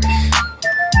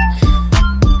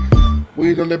 We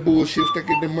ain't on that bullshit,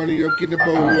 stacking the money up, getting the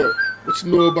bowl up. What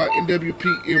you know about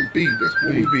NWPMB? That's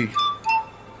what we be.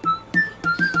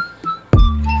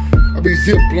 I be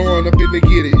zip blowing up in the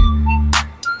Get It.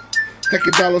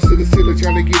 Stacking dollars to the ceiling,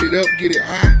 trying to get it up, get it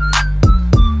high.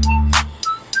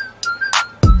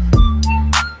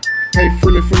 Hey,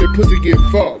 friendly pussy get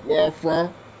fucked where I'm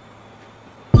from.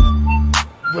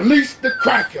 Release the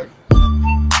Kraken.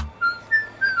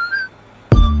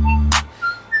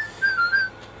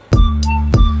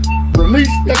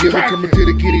 Release the Kraken. Coming to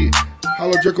the Get It.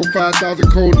 Hollow Drake on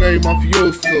 5,000, code name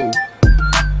Mafioso.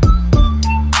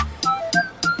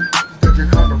 That's your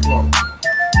counter flow.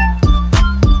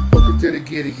 Welcome to the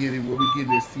Get It, where we get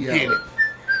in Seattle. Get it.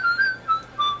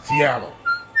 Seattle.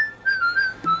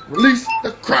 Release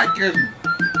the Kraken.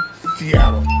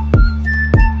 Seattle.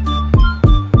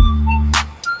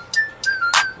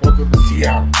 Welcome to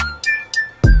Seattle.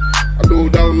 I know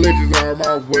dollar legends are on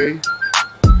my way.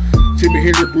 Jimi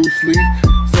Hendrix, Bruce Lee,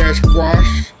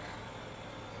 Sasquatch,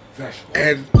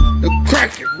 and the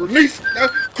Kraken. Release the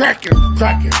Kraken.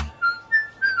 Kraken.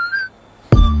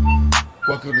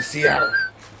 Welcome to Seattle.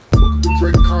 Welcome to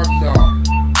drakanda.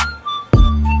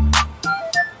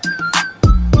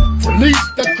 Release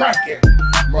the Kraken.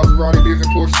 Maserati, there's a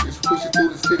Porsche, just push it through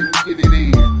the city, we get it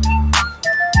in.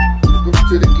 Welcome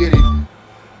to the get it.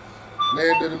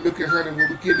 Land of the milk and honey when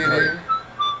we get it in.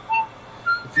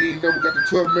 If you ain't know, we got the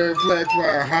 12-man flag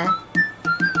flying, huh?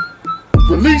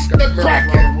 Release the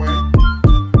Kraken!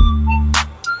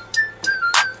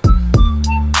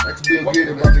 Next Bill get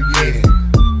it, about to get it.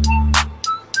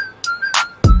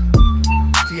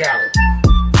 Seattle.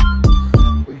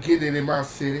 We get it in my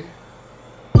city.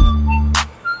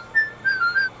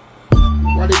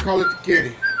 Why they call it the get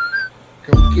it?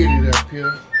 Come get it up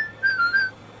here.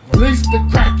 Release the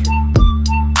Kraken.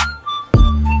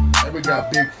 And we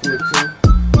got Bigfoot too.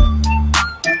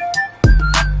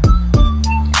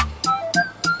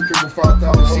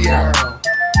 5,000 Seattle.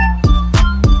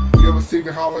 You ever see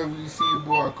me holler when you see your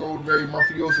boy Cold Day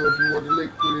Mafioso? If you want the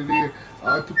lick, put it in.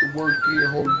 I put the work in,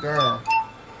 hold it down.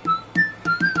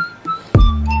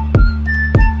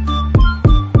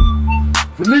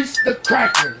 Release the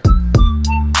Kraken.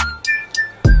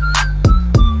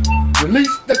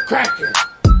 Release the Kraken.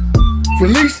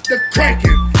 Release the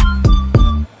Kraken.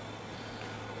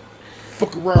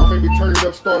 Fuck around, maybe turn it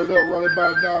up, start it up, run it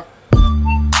by now.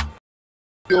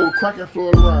 Yo, Kraken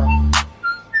floor around.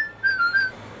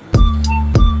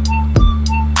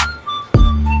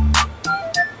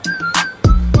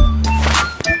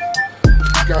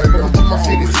 Gotta go to my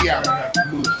city, Seattle.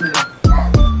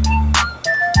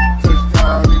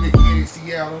 Touchdown in the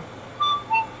Seattle.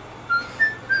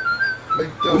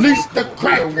 Release the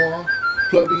Kraken.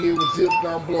 Plug me in with zips,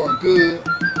 now I'm blowing good.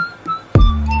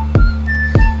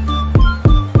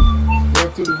 Run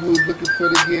through the woods looking for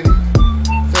the get it.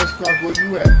 Cross, where you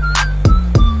at?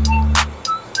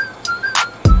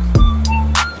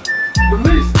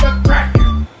 Release the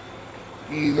Kraken.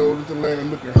 You know this Atlanta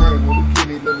looking honey when we get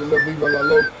it, let me la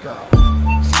loca.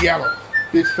 Seattle,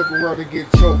 bitch fuck around and get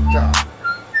choked out.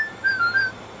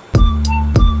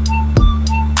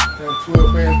 Now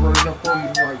 12 bands running up on you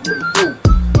like what it do?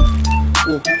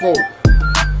 Whoa.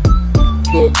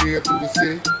 Plug in through the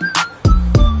city.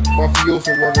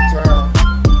 Mafioso run the town.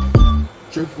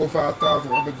 Trip for 5,000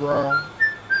 underground.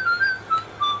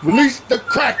 Release the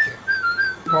Kraken.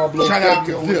 Pablo, shout out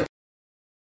to Zip.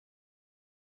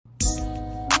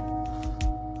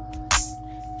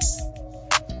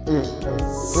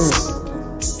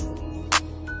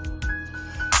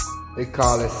 They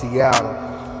call it Seattle.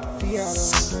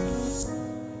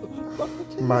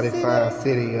 Mighty fine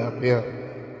city up here.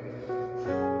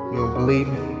 You don't believe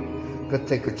me? Go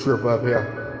take a trip up here.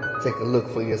 Take a look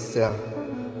for yourself.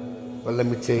 But let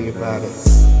me tell you about it.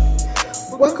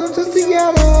 Welcome to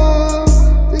Seattle.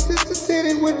 This is the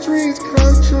city where dreams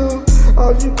come true.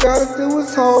 All you gotta do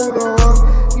is hold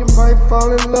on. You might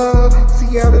fall in love.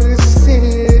 Seattle is the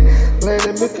city. Land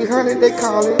of milk and honey, they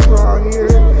call it around here.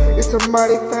 It's a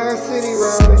mighty fine city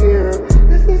around here.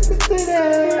 This is the city.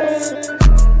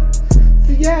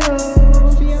 Seattle.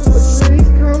 Where dreams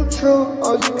come true.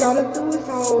 All you gotta do is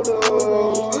hold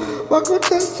on. Welcome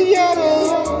to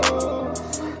Seattle.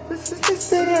 This is the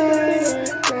city.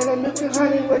 Man, I'm looking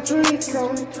honey, where dreams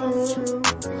come true.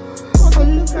 All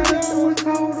you gotta do is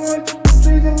hold on. Keep the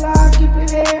dreams alive, keep your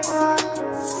head on.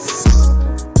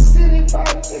 City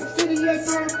perfect, city ain't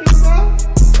perfect, no.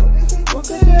 This is the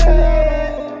city.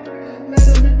 Man,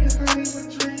 I'm looking honey, where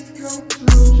dreams come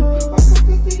true. Welcome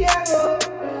to Seattle.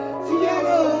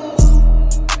 Seattle.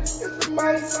 It's a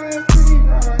mighty fine city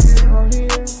right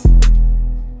here.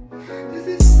 This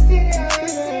is the city.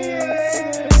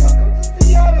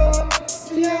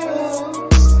 Seattle,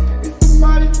 it's a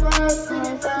mighty fine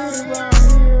city right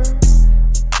here.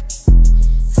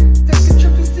 Take a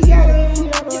trip to Seattle,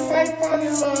 you might fall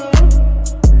in love.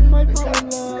 We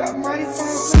got mighty fine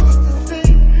places to see.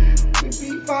 We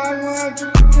be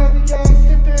 500 caviar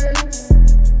sipping.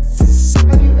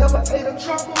 Have you ever ate a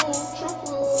truffle?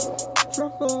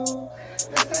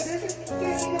 They say this is the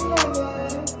city of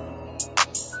love.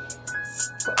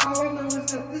 But all I know is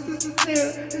that this is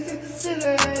the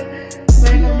city.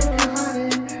 Man, I'm looking honey,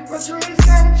 but dreams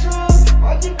come true.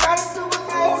 All you gotta do is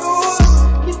hold on,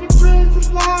 keep your dreams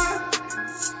alive.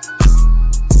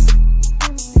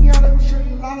 Seattle will show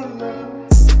you a lot of love.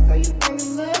 Say you fall in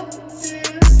love,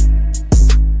 yeah.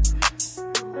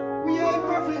 We ain't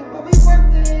perfect, but we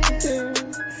worth it.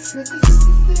 Cause this is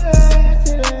the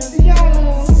city.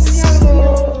 Seattle.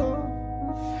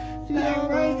 Seattle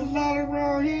rains a lot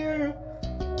around here.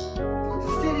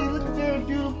 Look very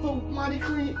beautiful, mighty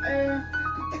clean air.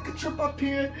 Take a trip up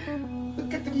here.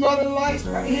 Look at the northern lights,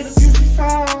 right here, the beauty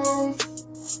sounds.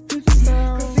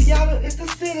 Cause Seattle is the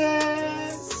city.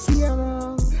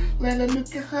 Seattle, land of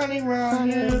milk and honey around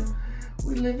here.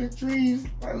 We live in dreams.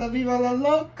 I love you, la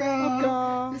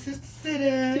loca. This is the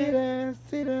city.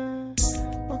 Seattle.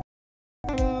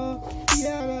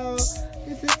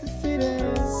 This is the city.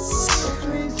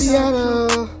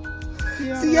 Seattle.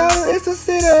 Seattle is the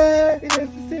city. It is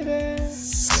the city.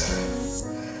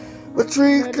 But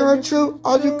dreams come true.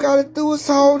 All you gotta do is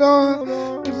hold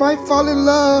on. You might fall in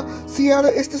love.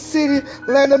 Seattle is the city.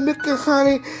 Land of milk and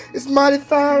honey. It's mighty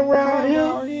fine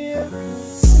around here.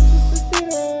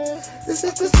 This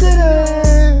is the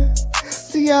city.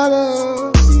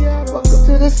 Seattle. Welcome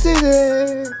to the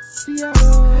city.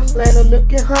 Land of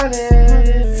milk and honey.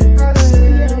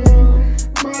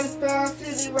 Mighty fine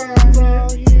city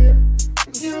around here.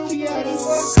 Seattle.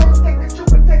 Come take a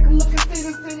trip and take a look and see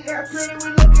the city. How pretty we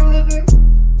look and living.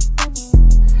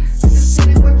 The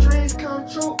city where dreams come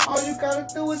true. All you gotta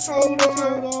do is hold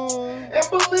on. And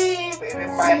believe it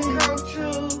might come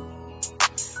true.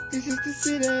 This is the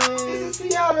city. This is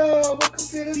Seattle. Welcome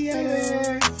to the city.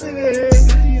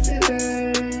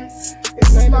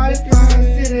 It's a mighty fine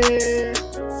city.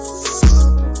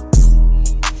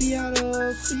 Seattle.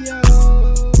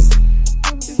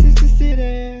 This is the city.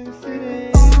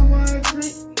 All my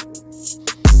dreams.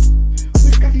 We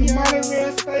got the mighty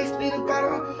real space. Need about a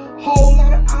whole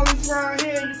lot of islands around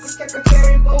here. You can take a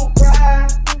ferry boat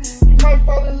ride. You might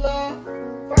fall in love,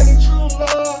 finding true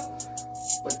love.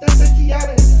 But that's the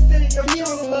Seattle is the city of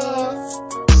true love.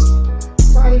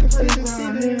 Mighty pretty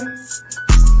city.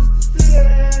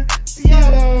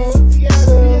 Seattle.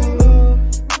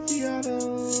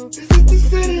 This is the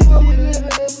city where we live in the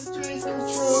dreams come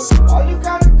true. All you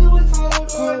gotta do is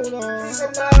hold on. Dreams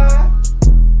alive.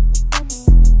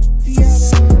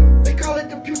 Seattle. They call it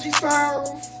the Puget Sound.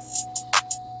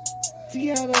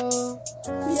 Seattle.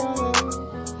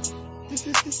 This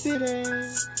is the city.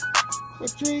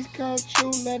 Where dreams come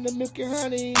true, land of milk and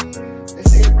honey. They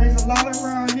say it rains a lot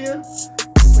around here,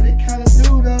 but it kinda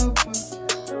do though.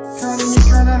 Economy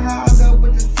kinda high though,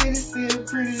 but the city's still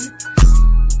pretty.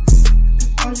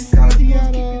 All you gotta do is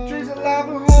keep your dreams alive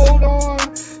and hold on.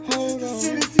 The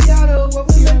city Seattle, where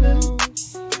we living.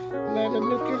 Land of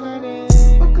milk and honey.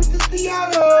 Welcome to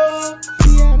Seattle.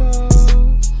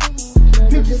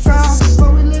 Puget Sound is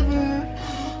where we living.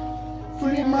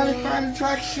 Pretty mighty fine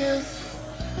attractions.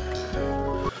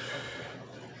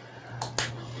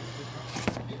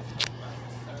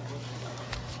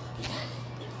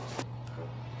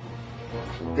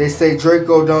 They say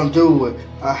Draco don't do it.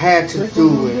 I had to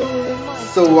do it.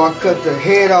 So I cut the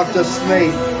head off the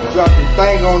snake, dropped the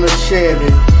thing on the Chevy.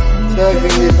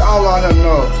 Thugging is all I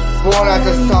know. Born at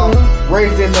the South,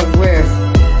 raised in the West.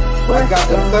 I got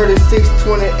the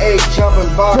 3628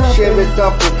 jumping box, Chevy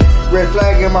dumping, red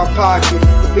flag in my pocket,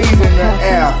 bees in the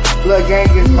air. Blood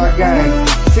gang is my gang,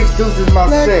 6 deuces my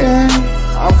set.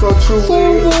 I'm so true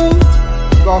with it.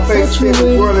 Gonna face it, the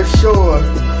world is short.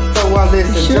 So I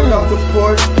listened, jumped off the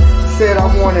porch, said I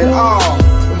want it all.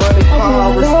 Money,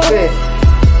 power, respect.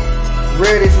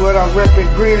 Red is what I'm repping,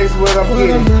 green is what I'm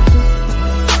getting.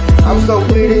 I'm so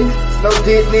with it, no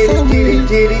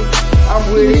diddy. I'm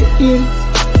with it.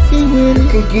 You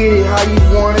can get it how you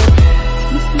want it.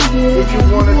 If you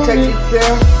want to take it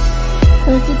there.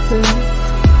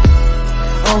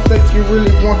 I don't think you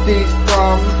really want these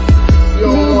problems. You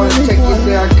don't want to take it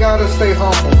there. I gotta stay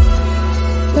humble.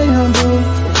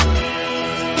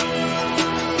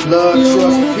 Love,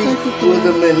 trust, peace,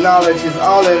 wisdom, and knowledge is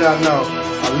all that I know. I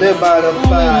live by the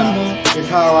fire, it's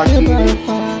how I keep it.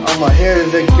 I'm ahead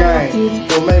of the game.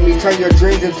 Don't make me turn your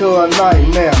dreams into a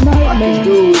nightmare. I can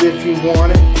do it if you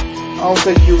want it. I don't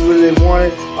think you really want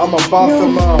it. I'm a boss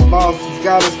among bosses,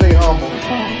 gotta stay humble.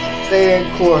 Stay in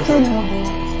cordial.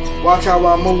 Watch how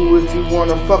I move. If you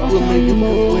wanna fuck with me, you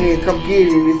can win. Come get it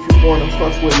if you wanna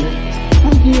fuck with me.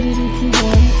 Come get it if you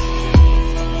want it.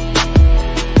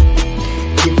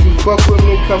 If you fuck with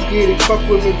me, come get it. Fuck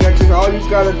with me, that's just all you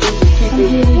gotta do is keep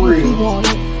it real.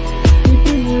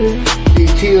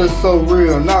 These tears so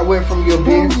real, not wet from your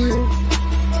bitch. Your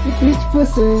bitch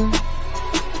pussy.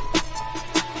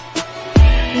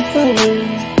 It's so real.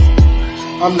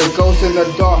 I'm the ghost in the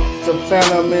dark, the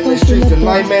phantom in the streets, the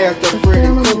nightmares, the Freddy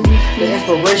Krueger, the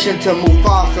inspiration to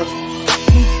Mufasa.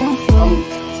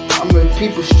 I'm the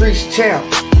people's streets champ.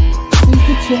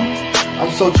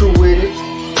 I'm so true with it.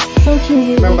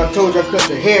 Remember I told you I cut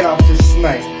the head off this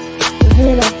snake.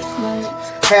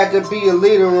 Had to be a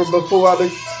leader before I be.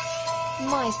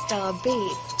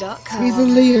 MyStarBeats.com. He's a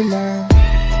leader now.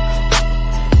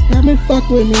 Come and fuck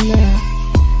with me now.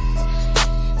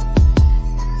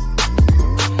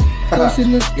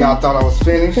 Y'all thought I was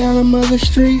finished? Down the mother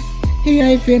streets, he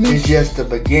ain't finished. It's just the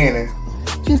beginning.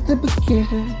 Just the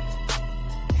beginning.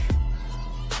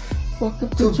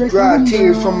 Two dry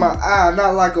tears from my eye,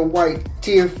 not like a white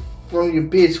tear from your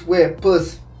bitch wet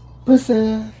pussy.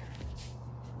 Pussy.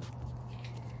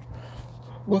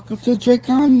 Welcome to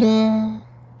drakanda.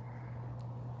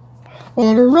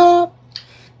 Order up.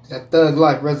 That Thug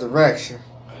Life Resurrection.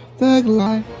 Thug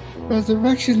Life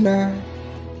Resurrection now.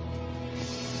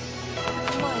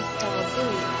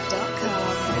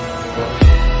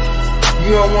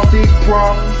 You don't want these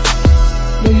problems.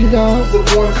 No, you don't. The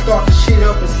one to start the shit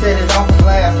up and set it off the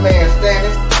last man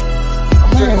standing. I'm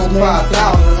drinking 5,000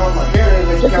 on my hair in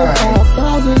this guy.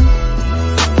 5,000.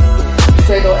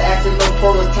 Say no acting, no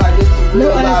prototype, it's the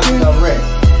real life in the rest.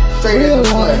 Straight in the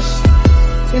flesh.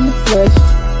 In the flesh.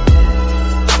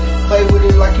 Play with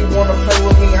it like you wanna play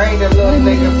with me. I ain't that little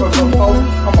nigga from the phone.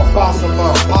 I'm a boss of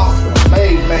my boss, a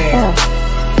made man.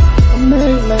 A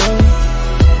made man.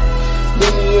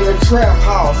 Meet me in a trap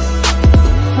house.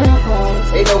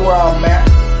 They know where I'm at.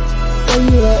 Where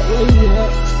you at? Where you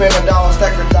at? Spend $1,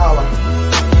 stack $1.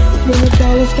 Spend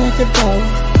 $1, stack $1.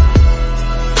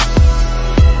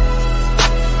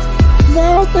 No,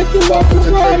 I think you want to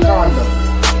drakanda.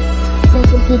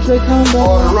 Welcome to drakanda.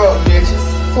 Order up, bitches.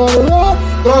 Order up.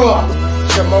 Throw up.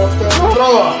 Shamoka.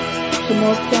 Throw up.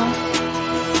 Shamoka.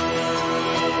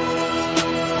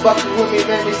 Fucking with me,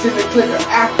 let me send the click of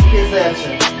Africans at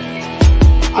you.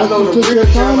 I know the real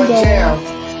jam.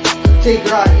 Take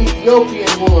out Ethiopian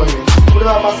warriors. Put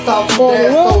out my South Sudan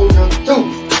soldiers too.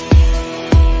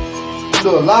 Do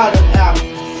a lot of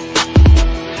Africans.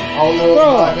 I don't know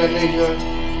about that nigga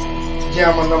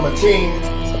Jammer number 10.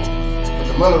 But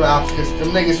the mother Africans, them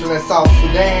niggas from that South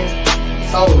Sudan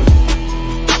soldiers.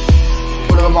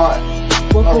 Put them on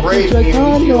Arabian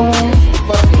Ethiopians.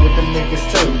 Fucking with them niggas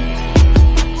too.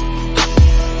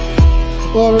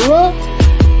 Order up.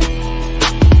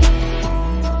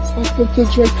 Welcome to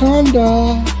drakanda.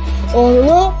 Order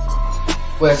up.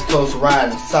 West Coast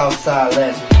riding, South Side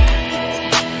legend.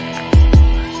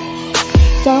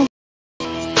 South.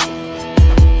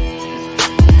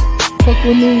 Fuck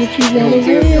with me if you wanna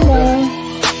realize.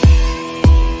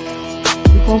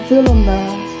 You gon' feel them now.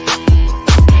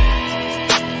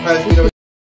 Pass me the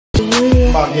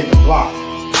about to hit the block.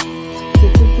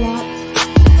 Hit the block.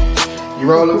 You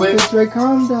rolling with me?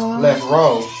 drakanda. Let's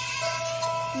roll.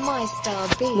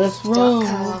 Let's roll.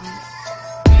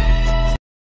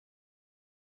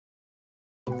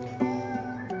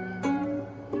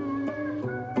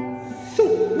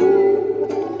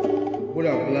 What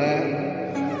up, Vlad?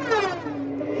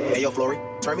 Hey, yo, Flory,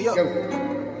 turn me up. Yo,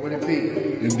 what it be?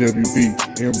 NWB,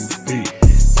 MB,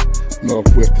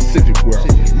 Northwest Pacific where I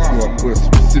be. Northwest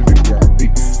Pacific where I be.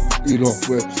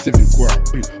 Northwest Pacific where I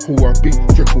be. Who I be?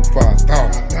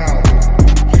 5,000.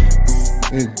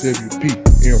 NWP,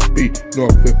 MB,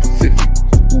 Northwest Pacific.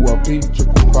 Who I be?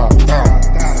 5,000.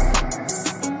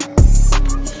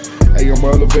 Hey, I'm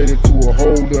elevated to a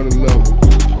whole other level.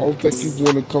 I don't think you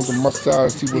wanna come to my side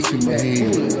and see what's in my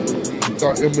head. You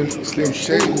thought Eminem Slim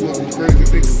Shady was a crazy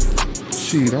nigga?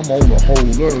 Shit, I'm on a whole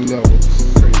other level.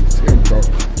 Crazy him, dog.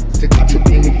 Take a trip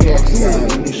on the dark side,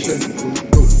 let me show you.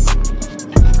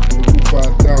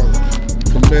 5,000,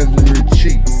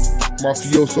 Commander-in-Chief,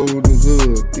 mafioso in the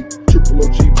hood, big triple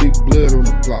OG, big blood on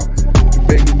the block. Been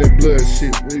banging that blood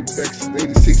shit way back since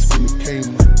 86 when it came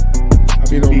out. I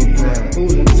been on the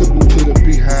grind, simple to the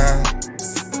behind.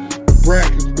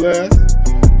 Bracken blood.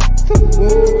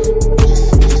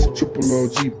 Just triple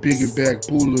OG, big and back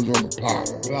bullets on the block.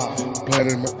 Blood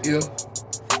in my ear,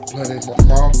 blood in my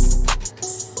mouth.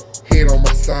 Head on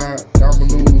my side,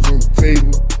 dominoes on the table.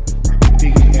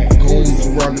 Goons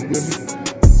around it with me.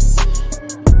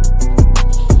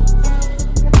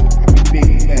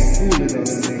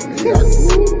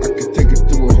 I can take it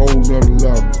to a whole nother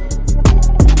level.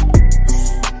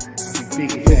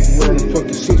 Fuck around and fuck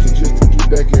your sister just to get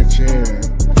back at your hand.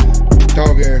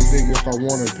 Dog ass nigga if I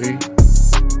wanna be.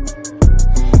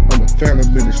 I'm a fan of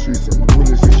ministry, so I'm the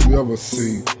realest that you ever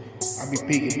seen. I be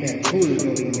picking back bullets on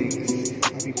these niggas. I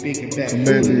be picking back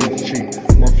Commander-in-Chief,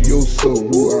 mafioso,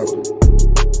 who I be?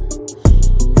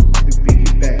 I be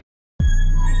picking back.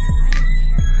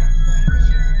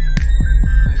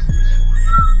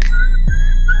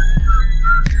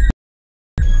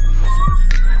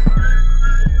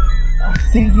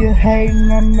 See you hating,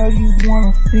 I know you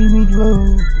wanna see me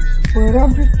lose, but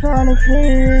I'm just trying to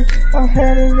win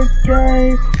ahead of the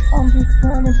game. I'm just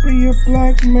trying to be a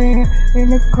black man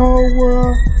in a cold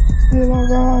world. Still I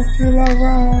rise, still I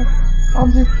rise.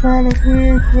 I'm just trying to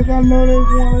win, cause I know they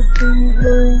wanna see me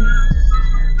lose.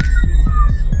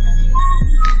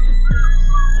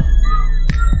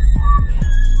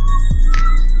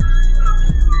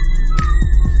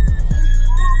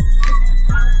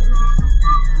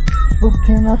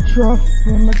 I trust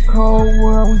in the cold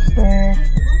world we stand?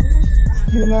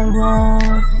 Still I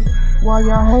rise. Why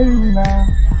y'all hating now?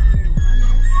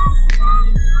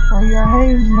 Why y'all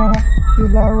hating now?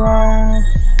 Still I rise.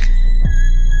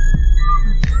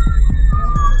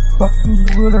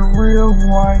 Fucking with a real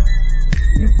one.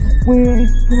 You can win,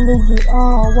 you can lose it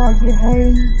all. Why you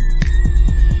hating?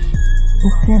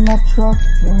 Who can I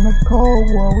trust in the cold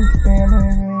world we standing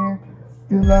in?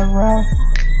 Still I rise.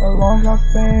 As long as I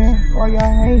stand, why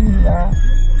y'all hating now?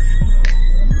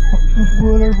 Fucking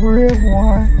with a real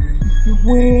one. You can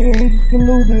win, you can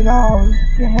lose it all. You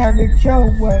can have it your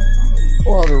way.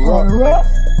 Order up.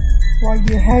 Why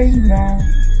you hating now?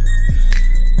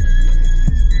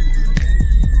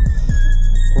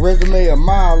 Resume a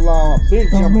mile long, been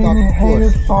jumped off the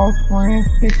haters, porch. false friends,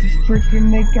 bitches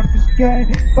tricking, they got this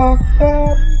game fucked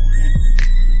up.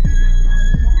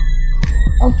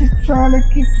 I'm just trying to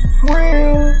keep it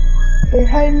real. They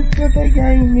hate me cause they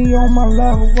ain't me on my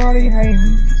level. Why they hate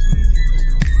me?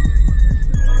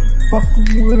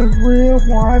 Fucking with a real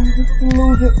one, you can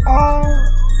lose it all.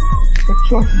 The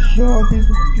choice is yours if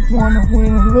you wanna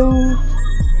win or lose.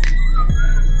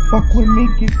 Fuck with me,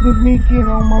 get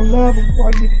on my level.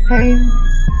 While you hate me,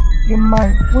 you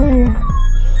might win.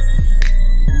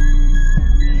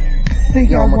 See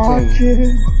y'all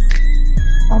watching.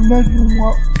 I know you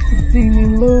want to see me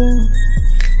lose,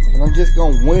 And I'm just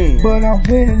gonna win. but I'm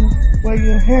winning where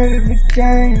you're ahead of the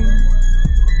game.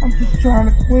 I'm just trying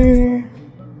to win.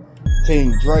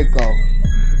 Team Draco.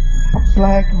 A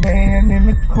black man in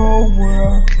the cold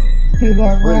world. Still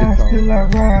I rise, still I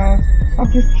rise.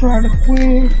 I'm just trying to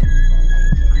win.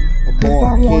 Cause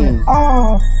I want it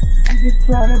all. I'm just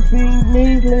trying to be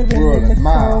me, living in the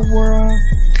cold world.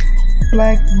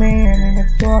 Black man in the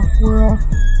dark world.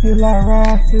 Still I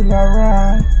rise, still I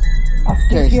rise. I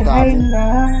still get hate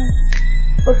now.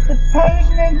 But the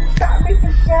pain ain't stop me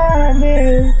from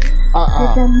shining.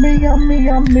 Cause I'm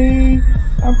me.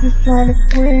 I'm just trying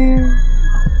to win.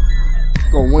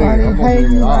 Go win. I'm gonna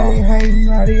win it all.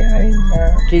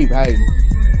 Now. Keep hating.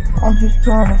 I'm just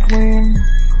trying to win.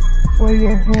 Where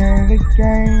you're here in the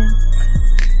game.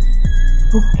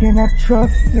 Who can I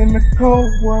trust in the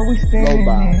cold world we standing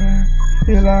in?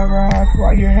 Still I rise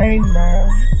while you hating now.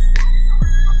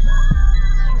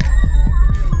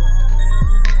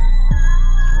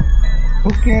 Who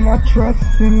can I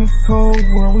trust in this cold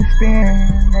world we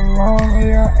stand? Along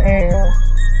here I am.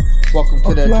 Welcome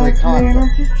to that drakanda.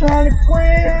 I'm just trying to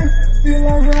win. Still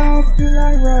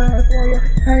I rise while you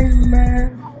hating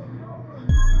man.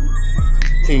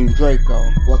 Team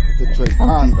Draco. Welcome to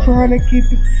drakanda. I'm just trying to keep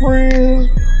it real.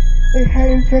 They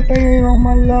hate cause they ain't on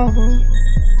my level.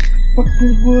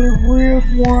 Fucking with a real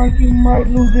one, you might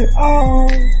lose it all.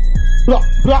 Blah,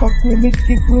 blah. Fuck with me,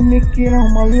 get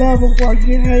on my level while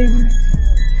you hate me.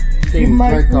 Team You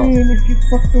might Draco. win if you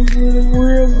fucking with a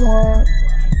real one.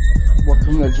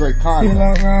 Welcome to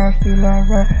drakanda.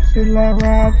 Still I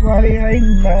rise while they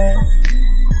hating now.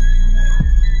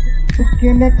 Who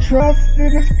can I trust in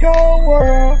this cold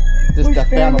world? This We the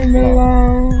phantom standing flow.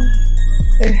 alone.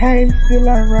 They hate, still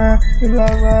I rise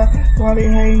while they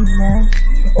hating now.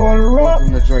 Order up.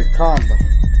 Welcome to drakanda.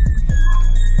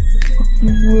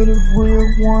 You with a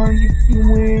real one, you can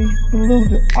win, you can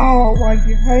lose it all while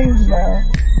you hating now.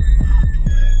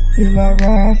 Still I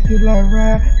rise.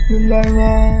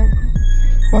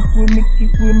 Fuck with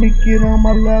me, get on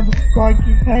my level, while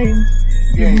you hating.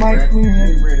 You might win. You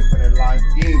ain't ready for that life.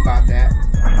 You ain't about that.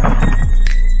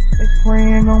 They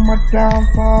praying on my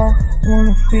downfall,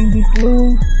 wanna see me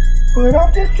lose, but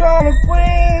I'm just trying to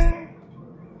win.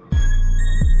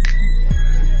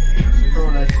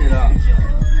 Throw that shit up.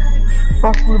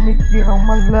 Fuck with me, get on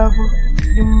my level,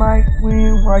 you might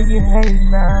win while you hate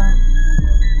now.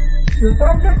 Cause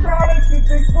I'm just trying to keep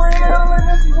it real in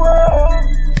this world.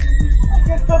 I'm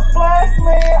just a black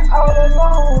man all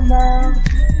alone now.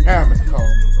 Damn, it's cold.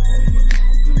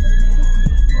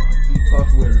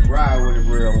 Fuck with it, ride with it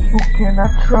real. Who can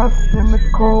I trust in the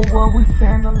cold world we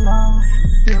stand alone?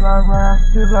 Still I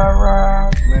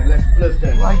rise. Man, let's flip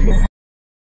that While shit. you